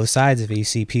see both sides of it. You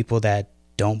see people that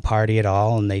don't party at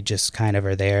all and they just kind of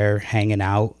are there hanging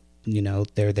out.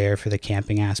 They're there for the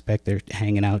camping aspect. They're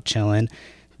hanging out, chilling.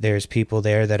 There's people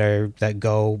there that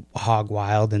go hog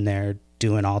wild and they're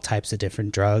doing all types of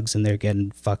different drugs and they're getting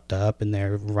fucked up and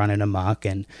they're running amok.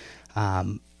 And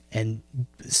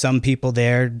some people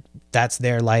there, that's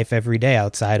their life every day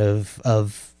outside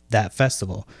of that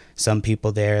festival. Some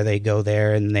people there, they go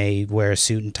there and they wear a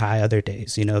suit and tie other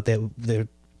days. The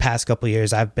past couple of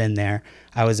years I've been there,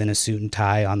 I was in a suit and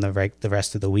tie on the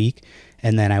rest of the week.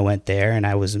 And then I went there and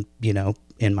I was,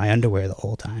 in my underwear the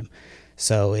whole time.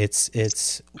 So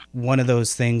it's one of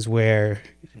those things where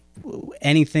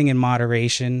anything in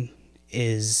moderation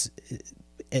is,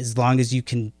 as long as you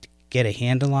can get a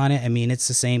handle on it. I mean, it's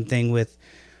the same thing with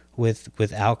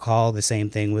alcohol, the same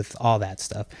thing with all that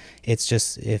stuff. It's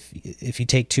just if you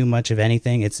take too much of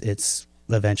anything, it's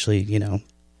eventually,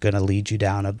 going to lead you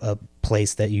down a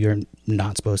place that you're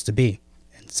not supposed to be.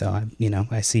 And so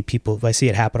I see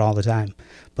it happen all the time.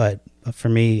 But for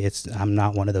me, I'm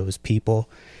not one of those people.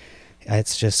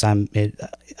 It's just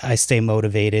I stay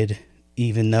motivated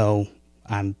even though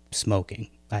I'm smoking.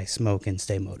 I smoke and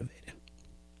stay motivated.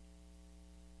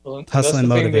 Well, Hustle and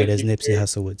motivate, as Nipsey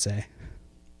Hussle would say.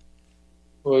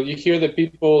 Well, you hear that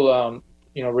people,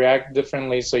 react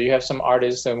differently. So you have some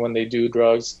artists, and when they do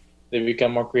drugs, they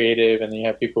become more creative, and then you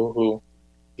have people who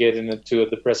get into a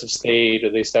depressive state, or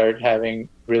they start having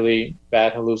really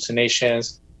bad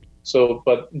hallucinations. So,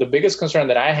 but the biggest concern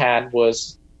that I had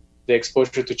was the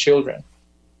exposure to children.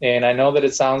 And I know that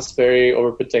it sounds very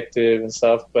overprotective and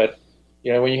stuff, but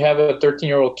when you have a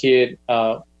 13-year-old kid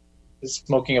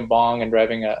smoking a bong and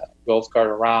driving a golf cart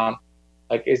around,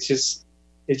 like it just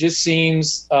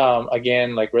seems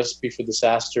again like recipe for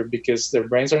disaster, because their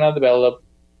brains are not developed.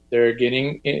 They're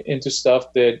getting into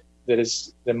stuff that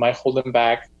might hold them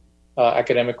back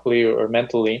academically or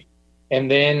mentally.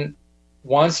 And then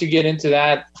once you get into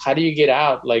that, how do you get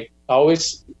out? Like, I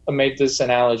always made this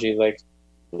analogy, like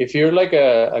if you're like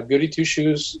a goody two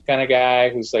shoes kind of guy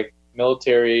who's like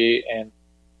military and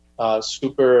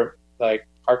super like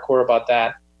hardcore about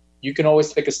that, you can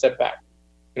always take a step back.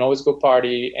 You can always go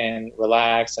party and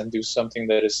relax and do something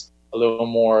that is a little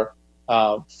more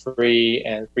free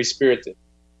and free-spirited.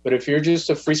 But if you're just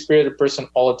a free-spirited person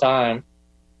all the time,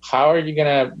 how are you going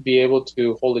to be able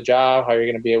to hold a job? How are you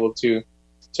going to be able to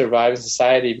survive in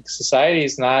society? Because society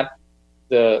is not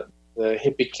the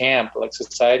hippie camp. Like,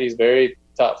 society is very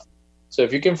tough. So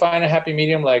if you can find a happy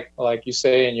medium, like you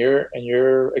say in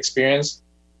your experience,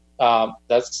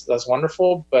 that's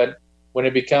wonderful. But when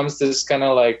it becomes this kind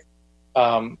of like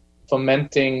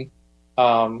fomenting,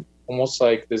 almost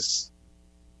like this,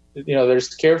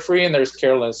 there's carefree and there's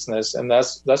carelessness, and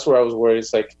that's where I was worried.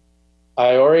 It's like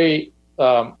I already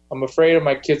I'm afraid of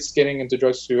my kids getting into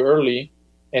drugs too early,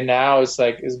 and now it's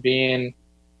being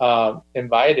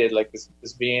invited, like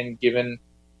it's being given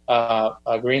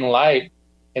a green light,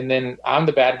 and then I'm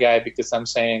the bad guy because I'm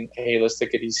saying, hey, let's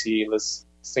take it easy, let's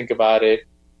think about it,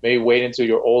 maybe wait until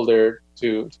you're older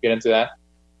to get into that.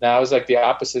 Now it's like the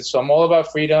opposite. So I'm all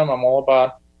about freedom. I'm all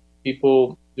about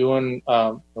people doing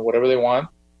whatever they want.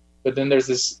 But then there's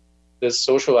this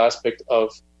social aspect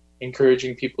of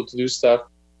encouraging people to do stuff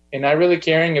and not really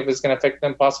caring if it's going to affect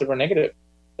them positive or negative.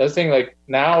 That's the thing. Like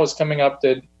now it's coming up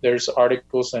that there's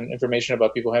articles and information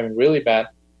about people having really bad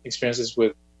experiences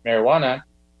with marijuana,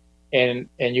 and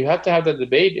you have to have that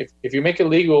debate. If you make it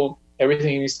legal,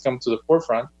 everything needs to come to the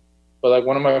forefront. But like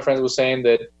one of my friends was saying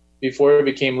that before it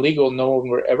became legal, no one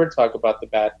would ever talk about the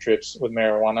bad trips with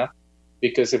marijuana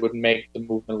because it would make the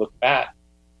movement look bad.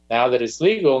 Now that it's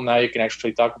legal, now you can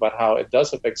actually talk about how it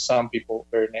does affect some people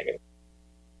very negative.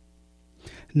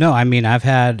 No, I mean,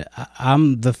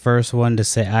 I'm the first one to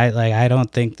say, I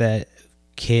don't think that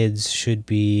kids should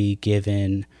be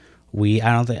given weed.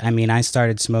 I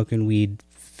started smoking weed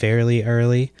fairly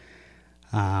early.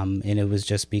 And it was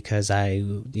just because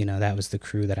that was the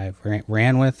crew that I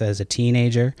ran with as a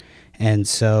teenager. And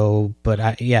so,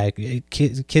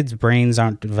 kids' brains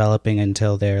aren't developing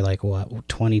until they're like,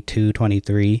 22,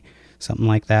 23, something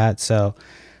like that. So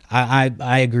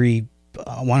I agree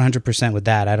 100% with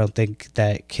that. I don't think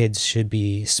that kids should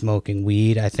be smoking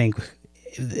weed. I think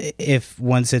if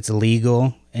once it's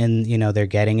legal and, they're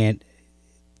getting it,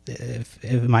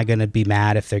 am I going to be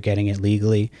mad if they're getting it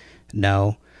legally?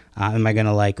 No. Am I going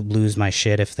to lose my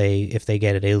shit if they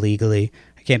get it illegally?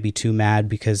 I can't be too mad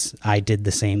because I did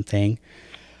the same thing.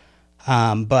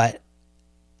 But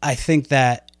I think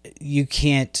that you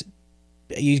can't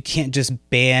just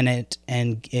ban it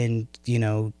and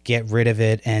get rid of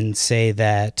it and say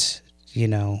that,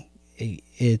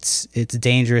 it's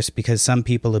dangerous because some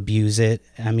people abuse it.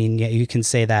 I mean, yeah, you can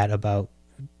say that about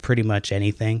pretty much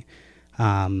anything.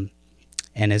 And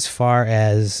as far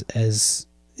as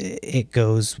it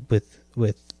goes with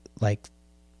like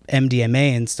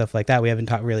MDMA and stuff like that, we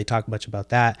haven't really talked much about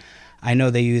that. I know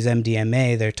they use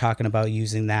MDMA. They're talking about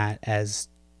using that as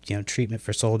treatment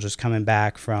for soldiers coming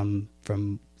back from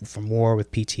war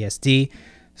with PTSD.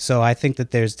 So I think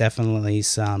that there's definitely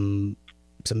some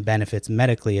benefits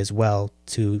medically as well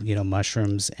to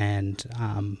mushrooms and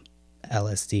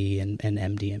LSD and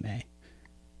MDMA.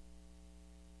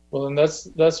 Well, and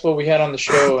that's what we had on the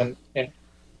show, and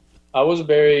I was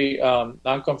very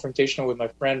non-confrontational with my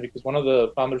friend because one of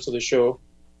the founders of the show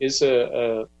is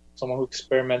someone who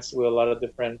experiments with a lot of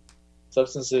different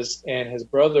substances, and his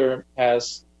brother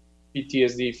has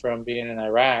PTSD from being in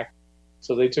Iraq.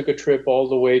 So they took a trip all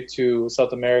the way to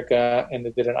South America and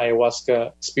they did an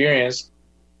ayahuasca experience.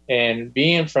 And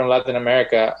being from Latin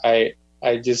America, I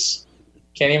just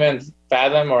can't even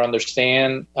fathom or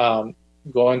understand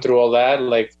going through all that.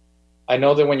 Like, I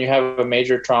know that when you have a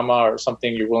major trauma or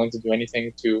something, you're willing to do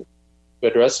anything to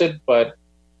address it, but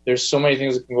there's so many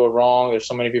things that can go wrong. There's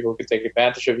so many people who could take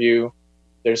advantage of you.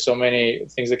 There's so many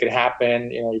things that could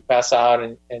happen. You pass out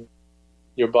and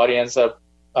your body ends up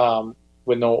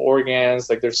with no organs.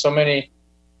 Like, there's so many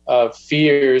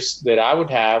fears that I would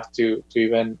have to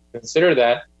even consider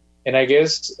that. And I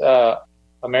guess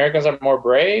Americans are more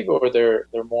brave, or they're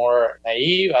more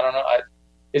naive. I don't know.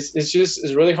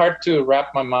 It's really hard to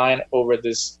wrap my mind over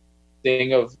this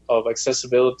thing of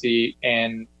accessibility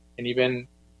and even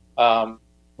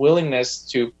willingness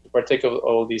to partake of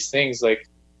all these things. Like,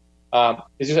 I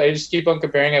just keep on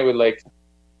comparing it with, like,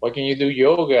 why can you do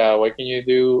yoga? Why can you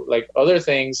do like other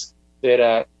things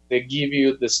that give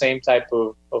you the same type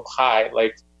of high?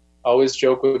 Like, I always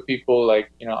joke with people,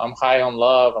 like, I'm high on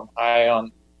love, I'm high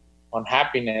on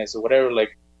happiness or whatever.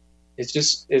 Like, it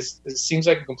seems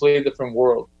like a completely different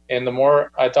world. And the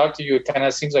more I talk to you, it kind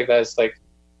of seems like that. It's like,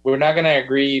 we're not going to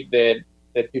agree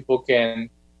that people can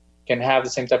have the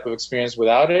same type of experience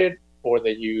without it, or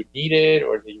that you need it,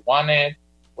 or that you want it,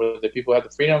 or that people have the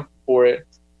freedom for it.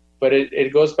 But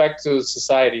it goes back to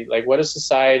society. Like, what is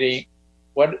society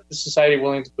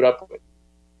willing to put up with?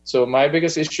 So my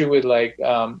biggest issue with, like,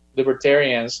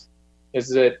 libertarians is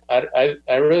that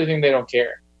I really think they don't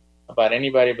care about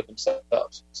anybody but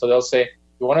themselves. So they'll say,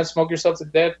 you want to smoke yourself to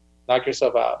death? Knock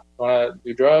yourself out. You want to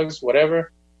do drugs?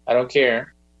 Whatever? I don't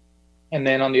care. And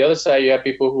then on the other side, you have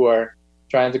people who are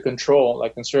trying to control,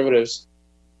 like conservatives.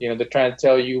 They're trying to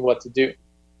tell you what to do.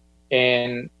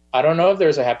 And I don't know if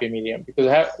there's a happy medium, because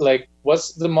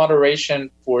what's the moderation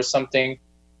for something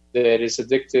that is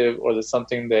addictive or that's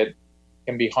something that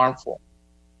can be harmful?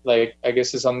 Like, I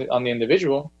guess it's on the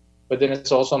individual, but then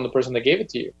it's also on the person that gave it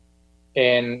to you.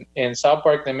 And in South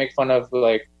Park, they make fun of,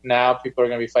 like, now people are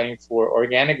going to be fighting for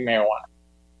organic marijuana.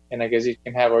 And I guess you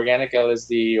can have organic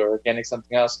LSD or organic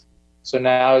something else. So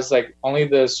now it's like only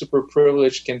the super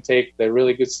privileged can take the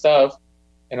really good stuff,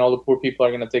 and all the poor people are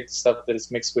going to take the stuff that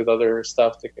is mixed with other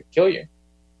stuff that could kill you.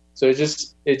 So it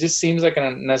just seems like an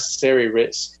unnecessary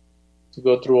risk to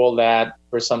go through all that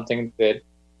for something that,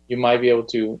 you might be able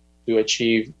to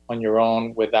achieve on your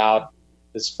own without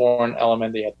this foreign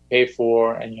element that you have to pay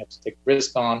for and you have to take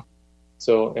risk on.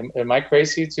 So am I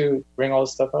crazy to bring all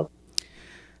this stuff up?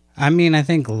 I mean, I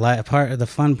think part of the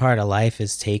fun part of life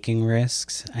is taking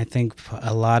risks. I think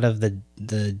a lot of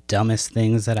the dumbest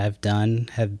things that I've done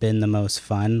have been the most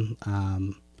fun.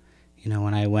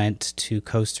 When I went to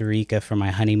Costa Rica for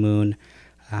my honeymoon,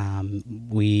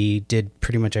 we did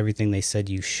pretty much everything they said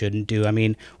you shouldn't do. I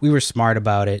mean, we were smart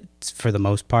about it for the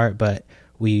most part, but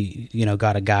we,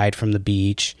 got a guide from the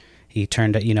beach. He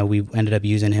turned, we ended up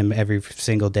using him every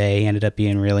single day. He ended up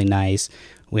being really nice.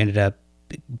 We ended up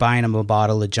buying him a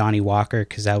bottle of Johnny Walker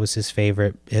because that was his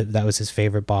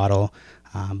favorite bottle.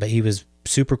 But he was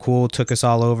super cool, took us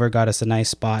all over, got us a nice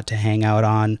spot to hang out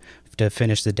on to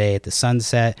finish the day at the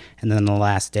sunset, and then the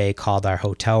last day called our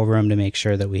hotel room to make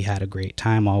sure that we had a great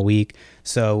time all week.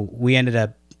 So we ended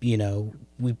up,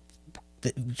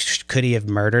 could he have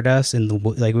murdered us? We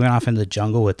went off into the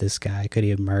jungle with this guy. Could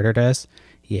he have murdered us?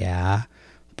 Yeah.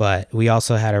 But we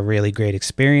also had a really great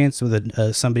experience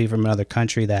with somebody from another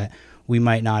country that we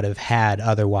might not have had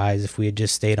otherwise if we had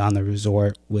just stayed on the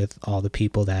resort with all the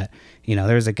people that,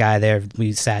 there was a guy there.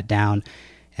 We sat down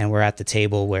and we're at the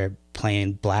table, we're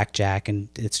playing blackjack, and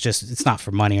it's not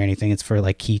for money or anything. It's for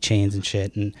like keychains and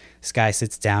shit. And this guy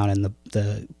sits down and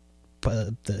the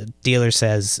dealer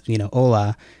says,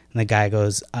 hola. And the guy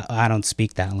goes, I don't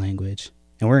speak that language.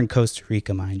 And we're in Costa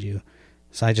Rica, mind you.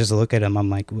 So I just look at him. I'm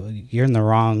like, well, you're in the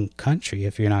wrong country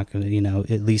if you're not going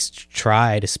to, at least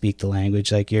try to speak the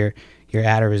language. Like you're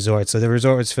at a resort. So the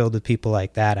resort was filled with people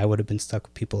like that. I would have been stuck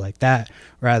with people like that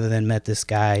rather than met this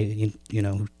guy,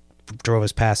 who drove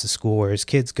us past the school where his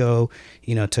kids go,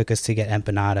 took us to get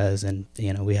empanadas, and,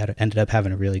 we ended up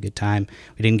having a really good time.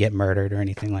 We didn't get murdered or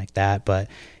anything like that. But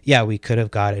yeah, we could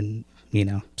have gotten,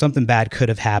 something bad could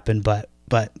have happened, but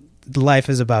life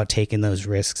is about taking those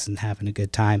risks and having a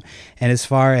good time. And as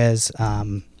far as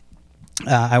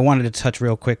I wanted to touch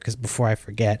real quick because before I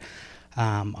forget,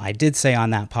 I did say on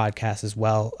that podcast as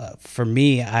well, for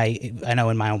me, I know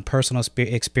in my own personal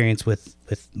experience with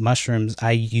mushrooms,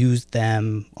 I used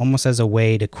them almost as a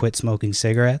way to quit smoking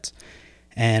cigarettes.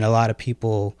 And a lot of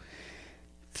people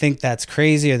think that's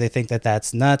crazy or they think that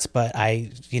that's nuts, but I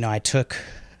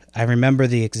remember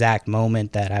the exact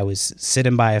moment that I was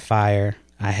sitting by a fire.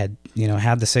 I had,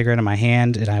 had the cigarette in my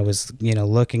hand and I was,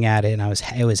 looking at it, and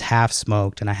it was half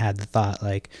smoked, and I had the thought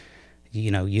like,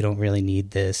 you don't really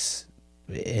need this.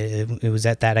 It was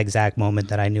at that exact moment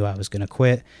that I knew I was going to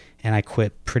quit, and I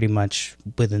quit pretty much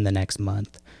within the next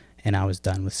month, and I was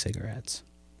done with cigarettes.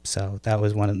 So that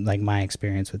was one of my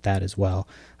experience with that as well.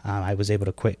 I was able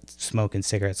to quit smoking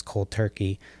cigarettes cold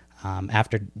turkey.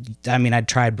 I'd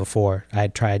tried before.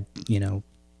 I'd tried,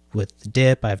 with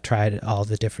dip. I've tried all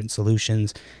the different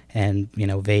solutions, and,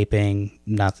 vaping,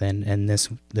 nothing. And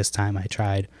this time I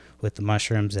tried with the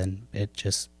mushrooms, and it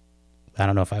just, I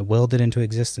don't know if I willed it into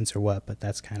existence or what, but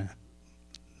that's kind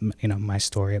of, my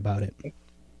story about it.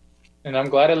 And I'm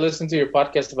glad I listened to your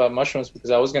podcast about mushrooms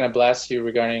because I was going to blast you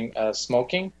regarding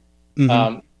smoking.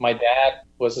 Mm-hmm. My dad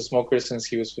was a smoker since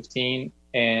he was 15,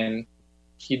 and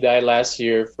he died last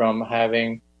year from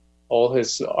having all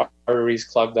his arteries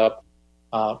clogged up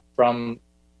from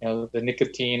the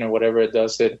nicotine or whatever it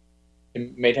does. It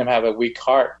made him have a weak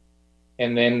heart.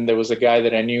 And then there was a guy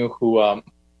that I knew who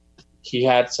he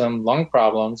had some lung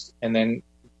problems, and then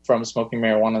from smoking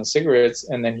marijuana and cigarettes,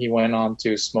 and then he went on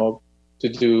to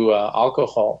do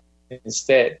alcohol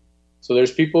instead. So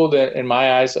there's people that in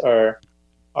my eyes are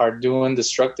doing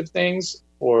destructive things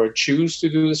or choose to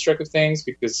do destructive things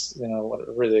because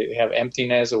whatever, they have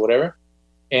emptiness or whatever.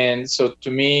 And so to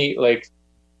me, like,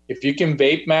 if you can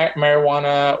vape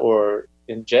marijuana or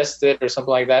ingest it or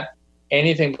something like that,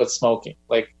 anything but smoking.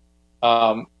 Like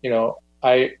I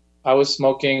was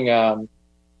smoking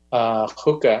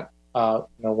hookah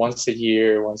once a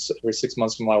year, once every 6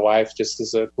 months with my wife, just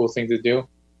as a cool thing to do.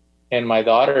 And my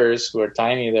daughters, who are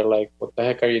tiny, they're like, what the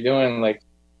heck are you doing? Like,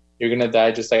 you're going to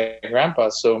die just like grandpa.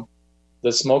 So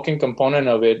the smoking component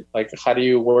of it, like, how do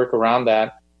you work around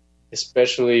that?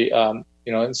 Especially,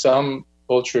 in some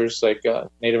cultures like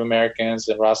Native Americans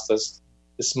and Rastas,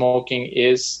 the smoking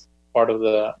is part of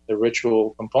the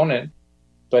ritual component,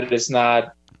 but it is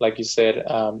not, like you said,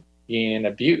 being an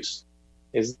abuse.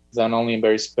 It's done only in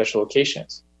very special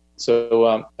occasions.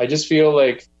 So I just feel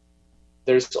like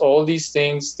there's all these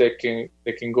things that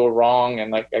can go wrong,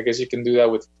 and like I guess you can do that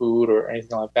with food or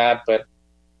anything like that. But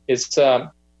it's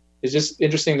just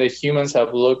interesting that humans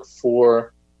have looked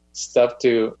for stuff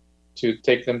to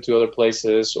take them to other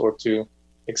places or to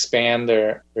expand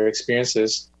their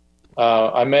experiences.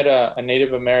 I met a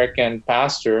Native American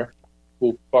pastor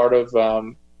who part of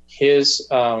his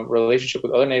relationship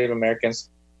with other Native Americans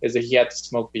is that he had to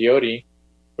smoke peyote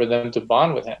for them to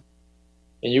bond with him.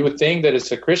 And you would think that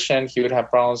as a Christian, he would have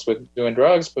problems with doing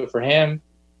drugs, but for him,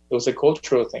 it was a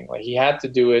cultural thing. Like, he had to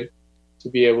do it to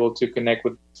be able to connect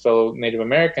with fellow Native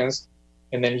Americans.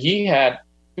 And then he had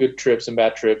good trips and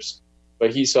bad trips,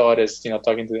 but he saw it as,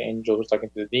 talking to the angels or talking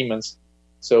to the demons.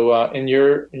 So in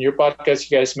your podcast,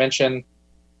 you guys mentioned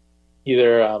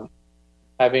either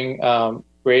having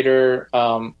greater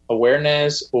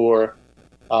awareness or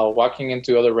walking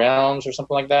into other realms or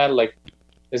something like that. Like,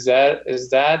 is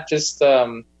that just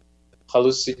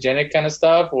hallucinogenic kind of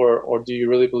stuff, or do you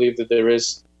really believe that there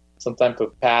is some type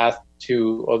of path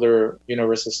to other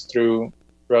universes through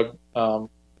drug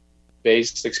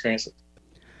based experiences?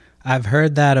 I've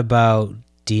heard that about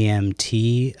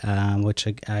DMT, which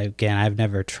I've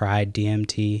never tried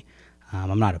DMT.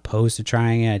 I'm not opposed to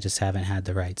trying it. I just haven't had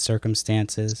the right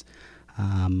circumstances.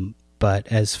 But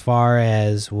as far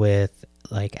as with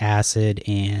like acid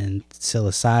and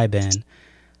psilocybin,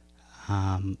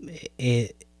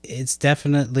 it's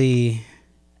definitely,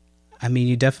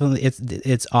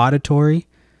 it's auditory.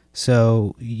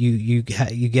 So you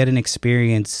get an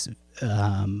experience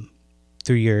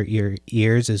through your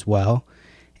ears as well.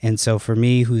 And so for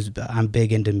me, I'm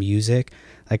big into music.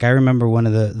 Like, I remember one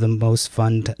of the most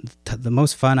fun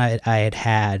I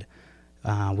had.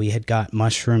 We had got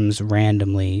mushrooms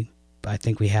randomly. I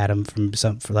think we had them from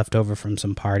left over from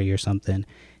some party or something.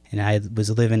 And I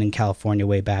was living in California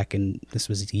way back, and this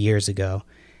was years ago.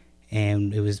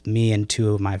 And it was me and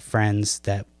two of my friends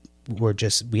that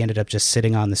we ended up just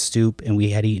sitting on the stoop, and we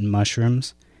had eaten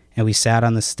mushrooms. And we sat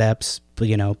on the steps,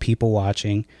 people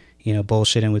watching,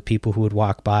 bullshitting with people who would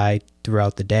walk by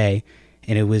throughout the day.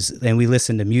 And we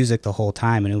listened to music the whole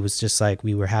time, and it was just like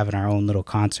we were having our own little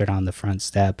concert on the front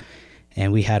step,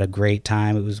 and we had a great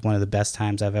time. It was one of the best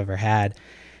times I've ever had.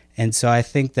 And so I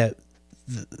think that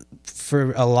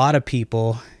for a lot of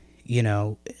people,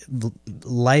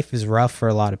 life is rough for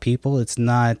a lot of people. It's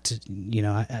not,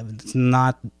 it's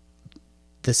not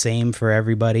the same for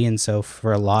everybody. And so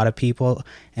for a lot of people,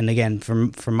 and again,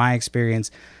 from my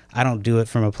experience, I don't do it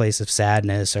from a place of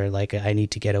sadness or like I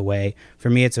need to get away. For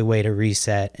me, it's a way to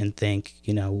reset and think,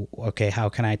 okay, how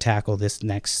can I tackle this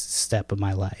next step of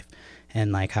my life?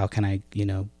 And like, how can I,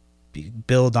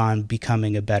 build on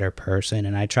becoming a better person?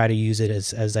 And I try to use it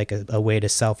as like a way to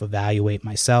self-evaluate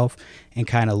myself and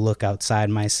kind of look outside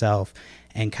myself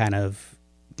and kind of,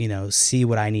 see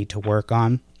what I need to work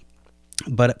on.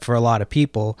 But for a lot of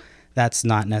people, that's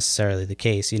not necessarily the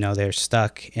case. They're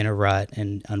stuck in a rut,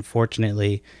 and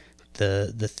unfortunately,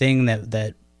 the thing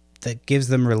that gives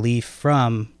them relief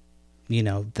from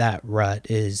that rut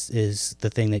is the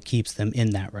thing that keeps them in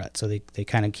that rut. So they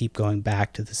kind of keep going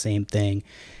back to the same thing.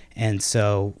 And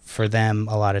so for them,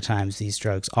 a lot of times these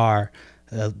drugs are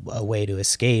a way to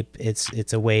escape.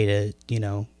 It's a way to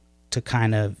to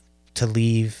kind of to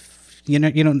leave.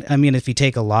 If you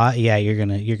take a lot, yeah, you're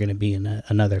gonna be in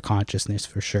another consciousness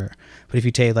for sure. But if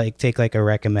you take like a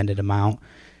recommended amount,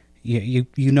 you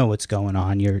know what's going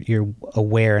on. You're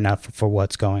aware enough for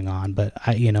what's going on. But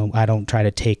I don't try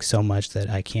to take so much that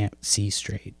I can't see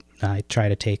straight. I try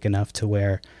to take enough to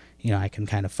where I can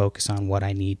kind of focus on what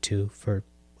I need to for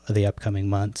the upcoming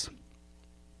months.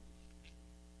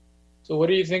 So what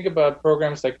do you think about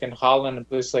programs like in Holland and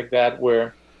places like that,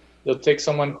 where they'll take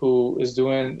someone who is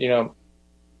doing,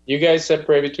 you guys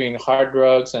separate between hard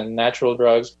drugs and natural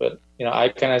drugs, but, I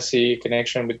kind of see a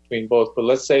connection between both. But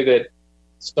let's say that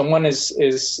someone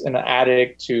is an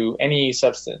addict to any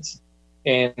substance,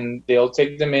 and they'll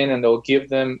take them in and they'll give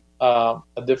them a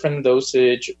different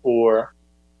dosage or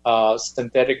a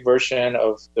synthetic version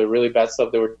of the really bad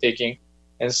stuff they were taking,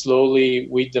 and slowly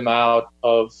weed them out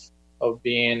of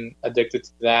being addicted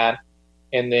to that.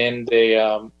 And then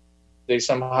they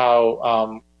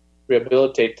somehow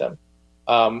rehabilitate them.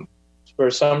 For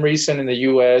some reason in the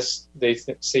U.S., they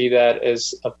see that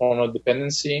as a form of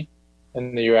dependency,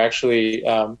 and you're actually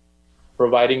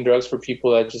providing drugs for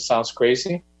people. That just sounds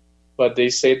crazy. But they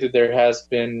say that there has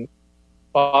been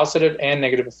positive and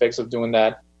negative effects of doing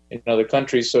that in other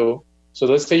countries. So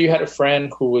let's say you had a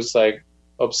friend who was like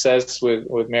obsessed with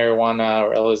marijuana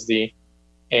or LSD,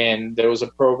 and there was a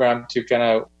program to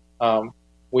kind of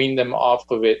wean them off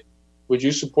of it. Would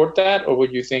you support that, or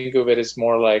would you think of it as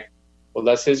more like, well,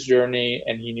 that's his journey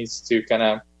and he needs to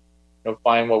kind of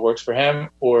find what works for him?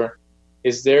 Or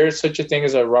is there such a thing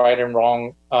as a right and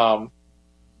wrong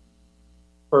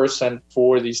person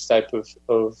for these type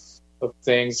of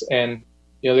things? And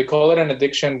they call it an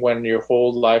addiction when your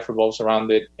whole life revolves around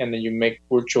it, and then you make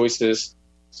poor choices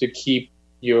to keep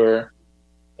your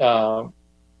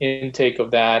intake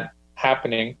of that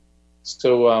happening.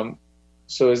 So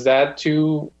so is that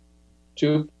too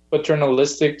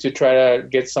paternalistic to try to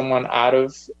get someone out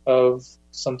of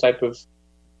some type of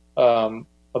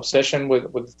obsession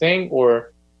with the thing,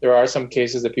 or there are some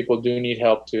cases that people do need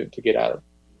help to get out of?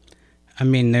 I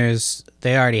mean,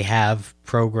 they already have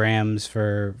programs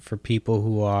for people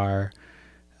who are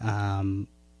who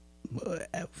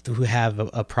have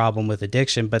a problem with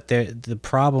addiction, but the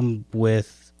problem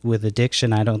with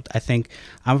addiction, I think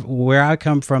where I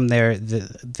come from, I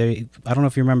don't know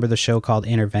if you remember the show called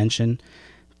Intervention.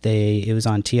 It was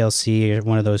on TLC or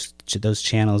one of those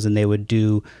channels, and they would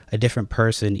do a different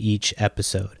person each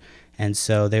episode. And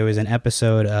so there was an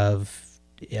episode of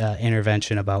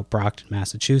Intervention about Brockton,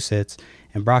 Massachusetts,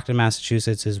 and Brockton,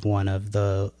 Massachusetts is one of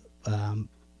the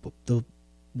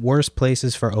worst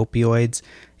places for opioids.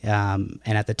 And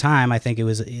at the time, I think it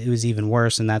was even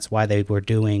worse, and that's why they were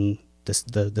doing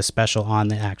the special on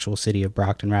the actual city of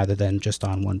Brockton rather than just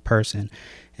on one person.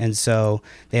 And so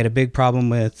they had a big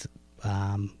problem with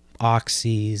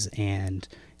oxys and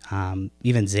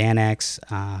even Xanax,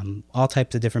 all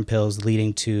types of different pills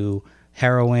leading to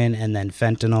heroin and then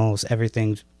fentanyl.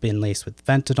 Everything's been laced with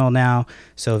fentanyl now.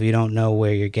 So if you don't know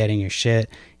where you're getting your shit,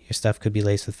 your stuff could be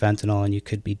laced with fentanyl and you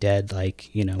could be dead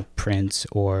like, Prince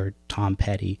or Tom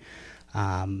Petty.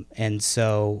 And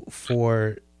so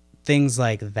for things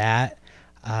like that,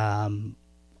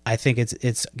 I think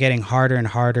it's getting harder and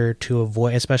harder to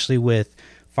avoid, especially with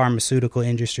pharmaceutical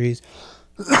industries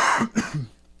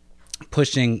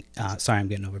pushing, sorry, I'm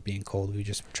getting over being cold. We were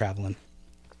just traveling.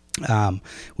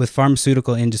 With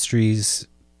pharmaceutical industries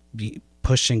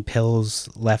pushing pills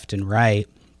left and right,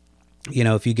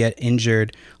 if you get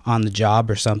injured on the job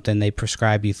or something, they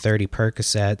prescribe you 30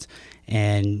 Percocets,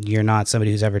 and you're not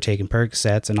somebody who's ever taken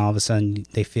Percocets, and all of a sudden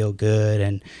they feel good,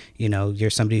 and you're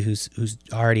somebody who's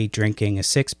already drinking a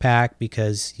 6-pack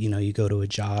because you go to a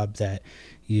job that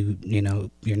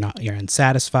you're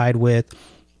unsatisfied with.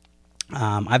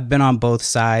 I've been on both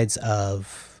sides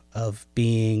of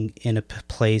being in a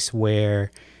place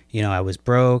where I was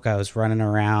broke, I was running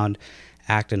around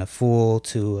acting a fool,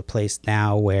 to a place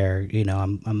now where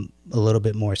I'm a little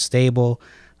bit more stable.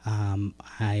 I'm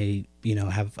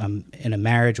in a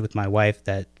marriage with my wife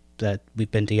that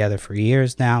we've been together for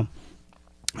years now,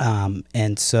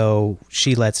 and so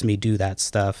she lets me do that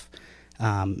stuff.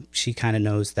 She kind of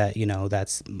knows that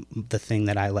that's the thing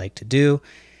that I like to do,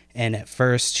 and at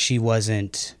first she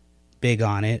wasn't big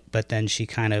on it, but then she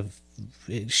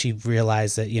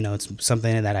realized that it's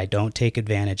something that I don't take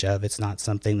advantage of. It's not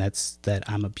something that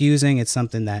I'm abusing. It's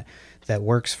something that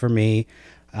works for me.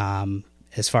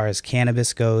 As far as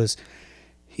cannabis goes,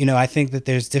 I think that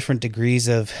there's different degrees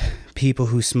of people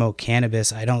who smoke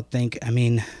cannabis. I don't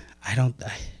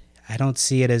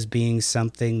see it as being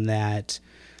something that,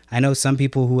 I know some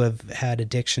people who have had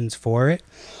addictions for it.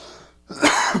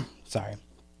 Sorry.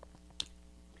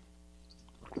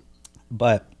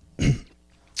 But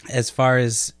as far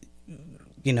as,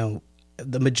 the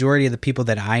majority of the people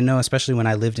that I know, especially when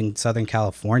I lived in Southern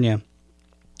California,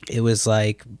 it was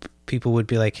like people would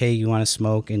be like, hey, you want to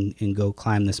smoke and go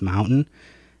climb this mountain?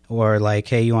 Or like,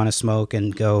 hey, you want to smoke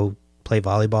and go play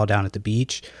volleyball down at the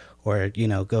beach? Or,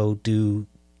 go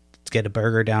get a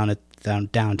burger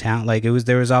downtown. Like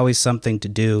there was always something to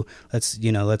do. Let's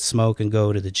smoke and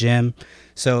go to the gym.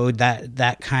 So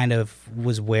that kind of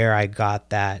was where I got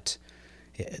that.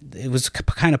 It was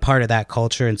kind of part of that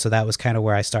culture, and so that was kind of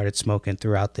where I started smoking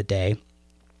throughout the day.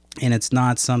 And it's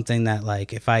not something that,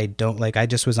 like, if I don't, like, I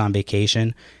just was on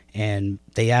vacation, and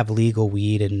they have legal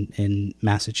weed in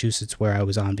Massachusetts where I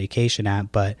was on vacation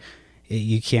at, but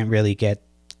you can't really get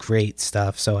great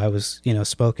stuff. So I was,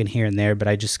 smoking here and there, but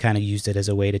I just kind of used it as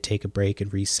a way to take a break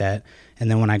and reset.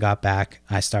 And then when I got back,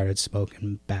 I started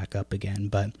smoking back up again.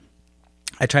 But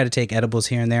I try to take edibles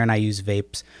here and there, and I use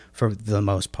vapes for the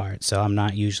most part. So I'm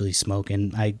not usually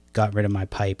smoking. I got rid of my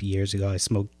pipe years ago. I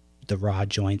smoked the raw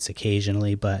joints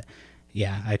occasionally, but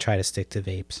yeah, I try to stick to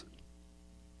vapes.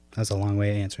 That was a long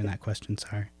way of answering that question.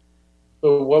 Sorry.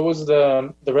 So what was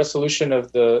the resolution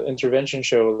of the intervention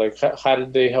show? Like, how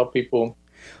did they help people?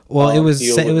 Well, it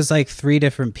was like 3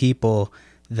 different people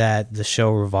that the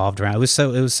show revolved around. It was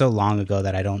so long ago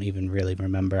that I don't even really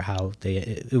remember how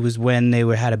it was when they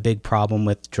had a big problem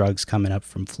with drugs coming up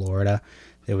from Florida.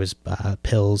 There was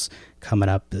pills coming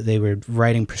up. They were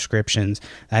writing prescriptions.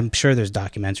 I'm sure there's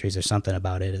documentaries or something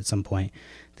about it at some point.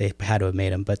 They had to have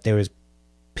made them, but there was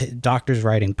doctors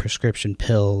writing prescription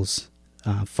pills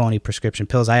phony prescription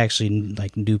pills. I actually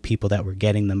like knew people that were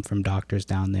getting them from doctors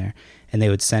down there, and they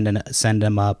would send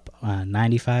them up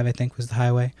 95, I think was the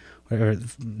highway, or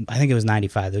I think it was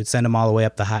 95. They would send them all the way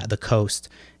up the coast,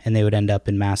 and they would end up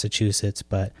in Massachusetts.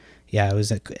 But yeah, it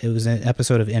was an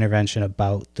episode of Intervention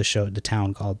about the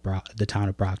town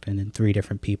of Brockton, and 3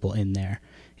 different people in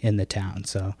the town.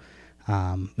 So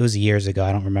it was years ago.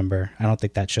 I don't remember. I don't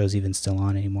think that show's even still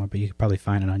on anymore, but you could probably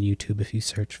find it on YouTube if you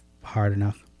search hard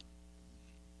enough.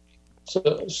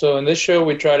 So in this show,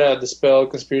 we try to dispel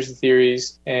conspiracy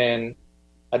theories and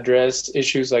address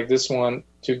issues like this one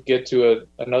to get to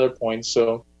another point.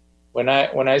 So when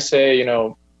I say,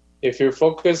 if you're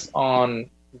focused on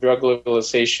drug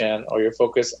legalization, or you're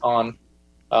focused on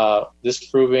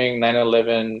disproving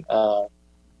 9/11,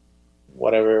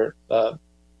 whatever,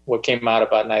 what came out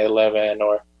about 9/11,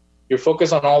 or you're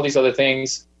focused on all these other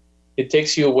things, it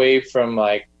takes you away from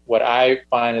like what I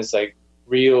find is like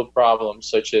real problems,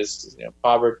 such as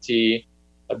poverty,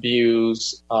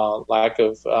 abuse, lack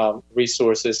of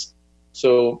resources.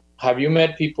 So have you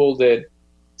met people that,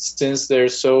 since they're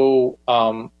so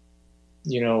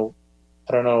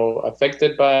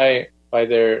affected by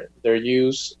their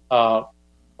use of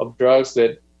drugs,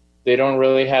 that they don't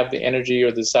really have the energy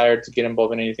or desire to get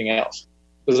involved in anything else?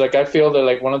 Because like I feel that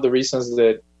like one of the reasons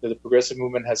that the progressive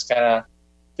movement has kind of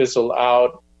fizzled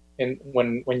out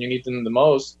when you need them the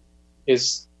most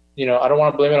is, I don't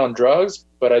want to blame it on drugs,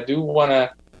 but I do wonder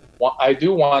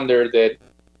that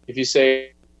if you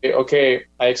say, okay,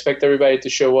 I expect everybody to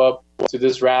show up to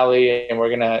this rally and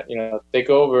we're gonna take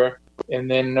over, and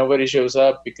then nobody shows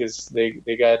up because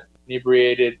they got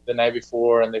inebriated the night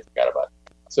before and they forgot about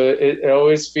it. So it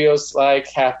always feels like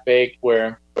half-baked,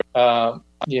 where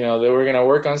they were gonna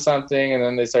work on something and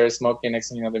then they started smoking. Next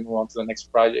thing they move on to the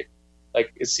next project.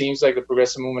 Like, it seems like the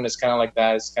progressive movement is kind of like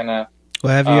that. It's kind of.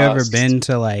 Well, have you ever been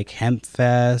to like Hemp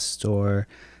Fest, or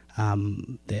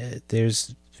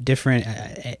there's different?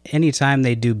 Anytime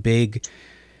they do big,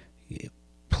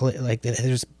 like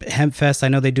there's Hemp Fest. I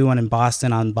know they do one in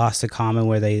Boston on Boston Common,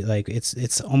 where they like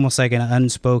it's almost like an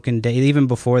unspoken day. Even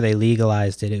before they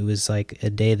legalized it, it was like a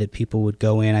day that people would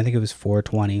go in. I think it was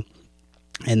 420,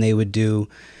 and they would do.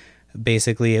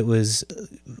 Basically, it was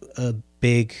a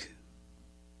big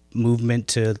movement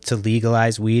to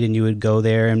legalize weed, and you would go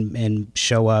there and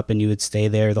show up, and you would stay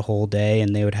there the whole day,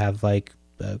 and they would have like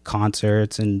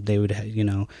concerts, and they would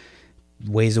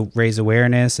raise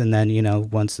awareness, and then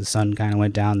once the sun kind of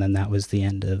went down, then that was the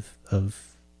end of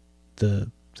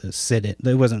the sit-in.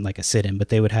 It wasn't like a sit-in, but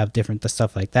they would have different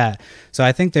stuff like that. So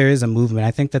I think there is a movement.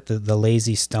 I think that the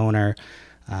lazy stoner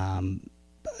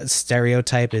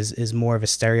stereotype is more of a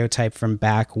stereotype from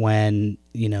back when,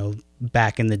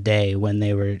 back in the day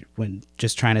when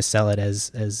just trying to sell it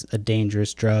as a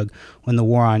dangerous drug, when the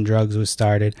war on drugs was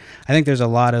started. I think there's a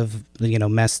lot of,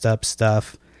 messed up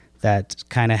stuff that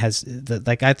kind of has,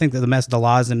 like, I think that the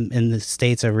laws in the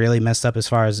States are really messed up as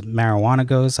far as marijuana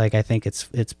goes. Like, I think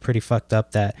it's pretty fucked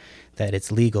up that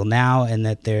it's legal now, and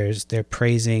that they're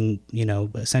praising,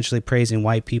 essentially praising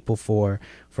white people for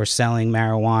selling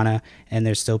marijuana, and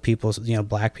there's still people,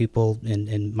 black people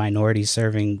and minorities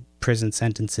serving prison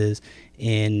sentences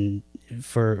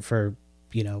for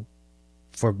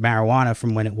marijuana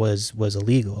from when it was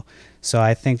illegal. So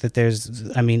I think that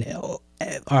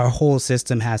our whole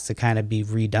system has to kind of be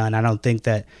redone. I don't think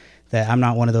that I'm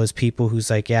not one of those people who's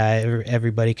like, yeah,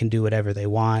 everybody can do whatever they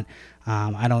want.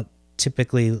 I don't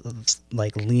typically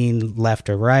like lean left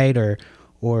or right,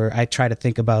 or I try to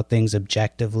think about things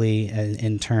objectively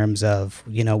in terms of,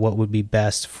 what would be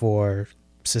best for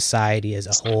society as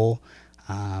a whole.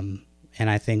 And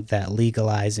I think that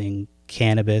legalizing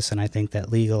cannabis, and I think that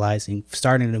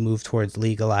starting to move towards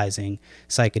legalizing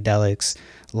psychedelics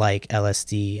like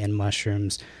LSD and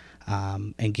mushrooms,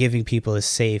 and giving people a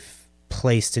safe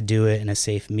place to do it and a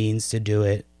safe means to do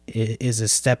it is a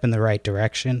step in the right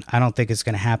direction. I don't think it's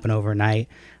going to happen overnight.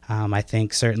 I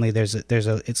think certainly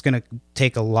it's going to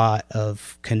take a lot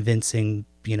of convincing,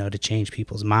 to change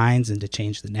people's minds and to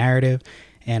change the narrative.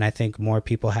 And I think more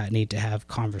people need to have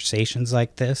conversations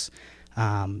like this,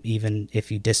 even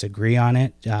if you disagree on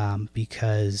it,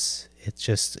 because it's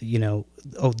just, the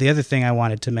other thing I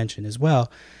wanted to mention as well,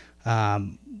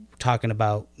 talking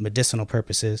about medicinal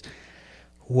purposes,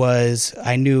 was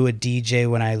I knew a DJ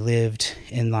when I lived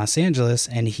in Los Angeles,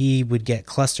 and he would get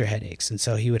cluster headaches. And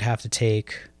so he would have to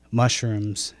take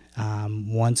mushrooms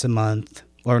once a month,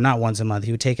 or not once a month.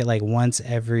 He would take it like once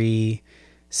every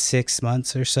 6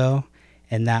 months or so.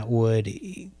 And that would,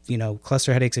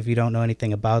 cluster headaches, if you don't know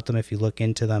anything about them, if you look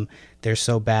into them, they're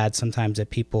so bad sometimes that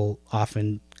people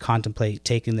often contemplate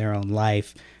taking their own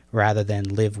life rather than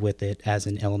live with it as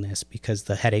an illness, because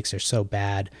the headaches are so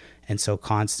bad and so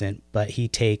constant. But he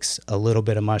takes a little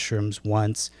bit of mushrooms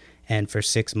once, and for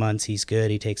 6 months he's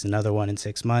good. He takes another one in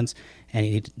 6 months,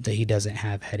 and he doesn't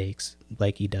have headaches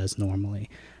like he does normally.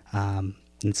 And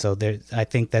so I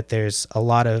think that there's a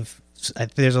lot of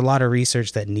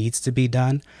research that needs to be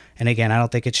done. And again, I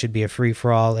don't think it should be a free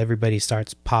for all. Everybody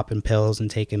starts popping pills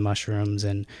and taking mushrooms,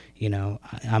 and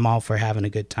I'm all for having a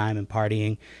good time and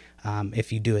partying,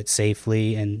 if you do it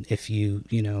safely, and if you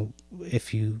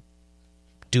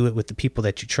do it with the people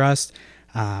that you trust,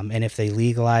 and if they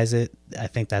legalize it, I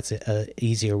think that's a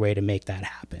easier way to make that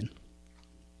happen.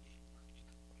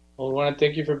 Well, I want to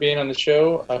thank you for being on the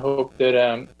show. I hope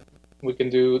that we can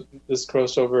do this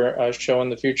crossover show in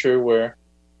the future where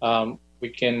we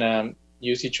can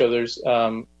use each other's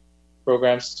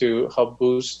programs to help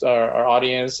boost our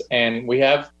audience. And we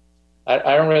have,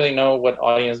 I don't really know what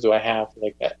audience do I have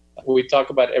like that. We talk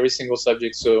about every single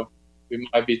subject, so we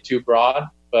might be too broad,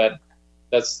 but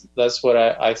that's what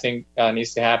I think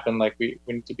needs to happen. Like we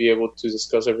need to be able to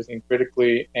discuss everything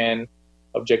critically and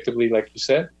objectively, like you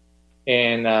said.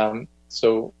 And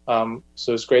so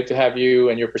it's great to have you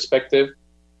and your perspective.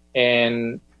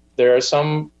 And there are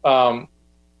some,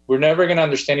 we're never going to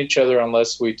understand each other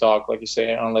unless we talk, like you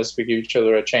say, unless we give each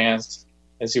other a chance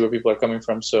and see where people are coming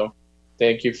from. So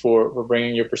thank you for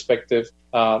bringing your perspective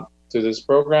to this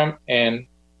program, and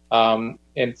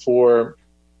for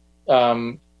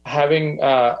having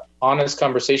honest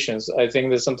conversations. I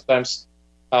think that sometimes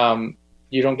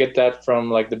you don't get that from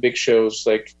like the big shows.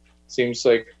 Like seems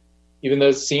like, even though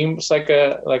it seems like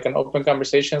an open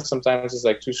conversation, sometimes it's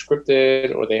like too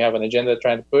scripted, or they have an agenda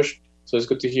trying to push. So it's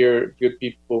good to hear good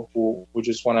people who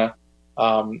just want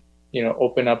to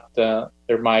open up their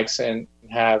mics and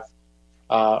have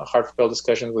heartfelt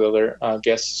discussions with other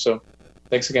guests. So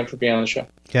thanks again for being on the show.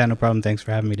 Yeah, no problem. Thanks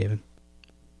for having me, David.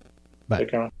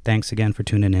 But thanks again for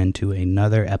tuning in to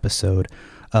another episode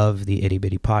of the Itty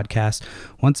Bitty Podcast.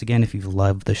 Once again, if you've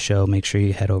loved the show, make sure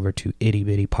you head over to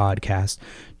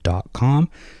ittybittypodcast.com.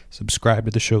 Subscribe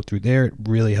to the show through there. It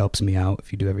really helps me out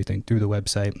if you do everything through the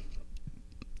website.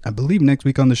 I believe next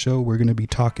week on the show, we're going to be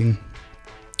talking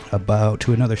to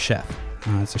another chef.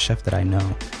 It's a chef that I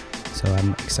know, so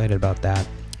I'm excited about that.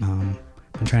 I've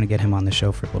been trying to get him on the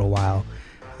show for a little while.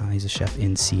 He's a chef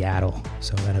in Seattle,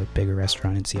 so at a bigger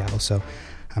restaurant in Seattle. So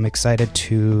I'm excited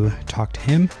to talk to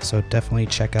him. So definitely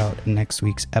check out next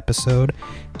week's episode,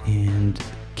 and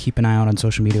keep an eye out on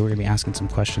social media. We're going to be asking some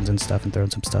questions and stuff and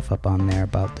throwing some stuff up on there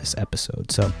about this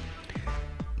episode. So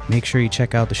make sure you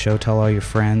check out the show, tell all your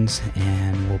friends,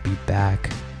 and we'll be back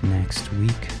next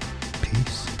week.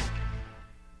 Peace.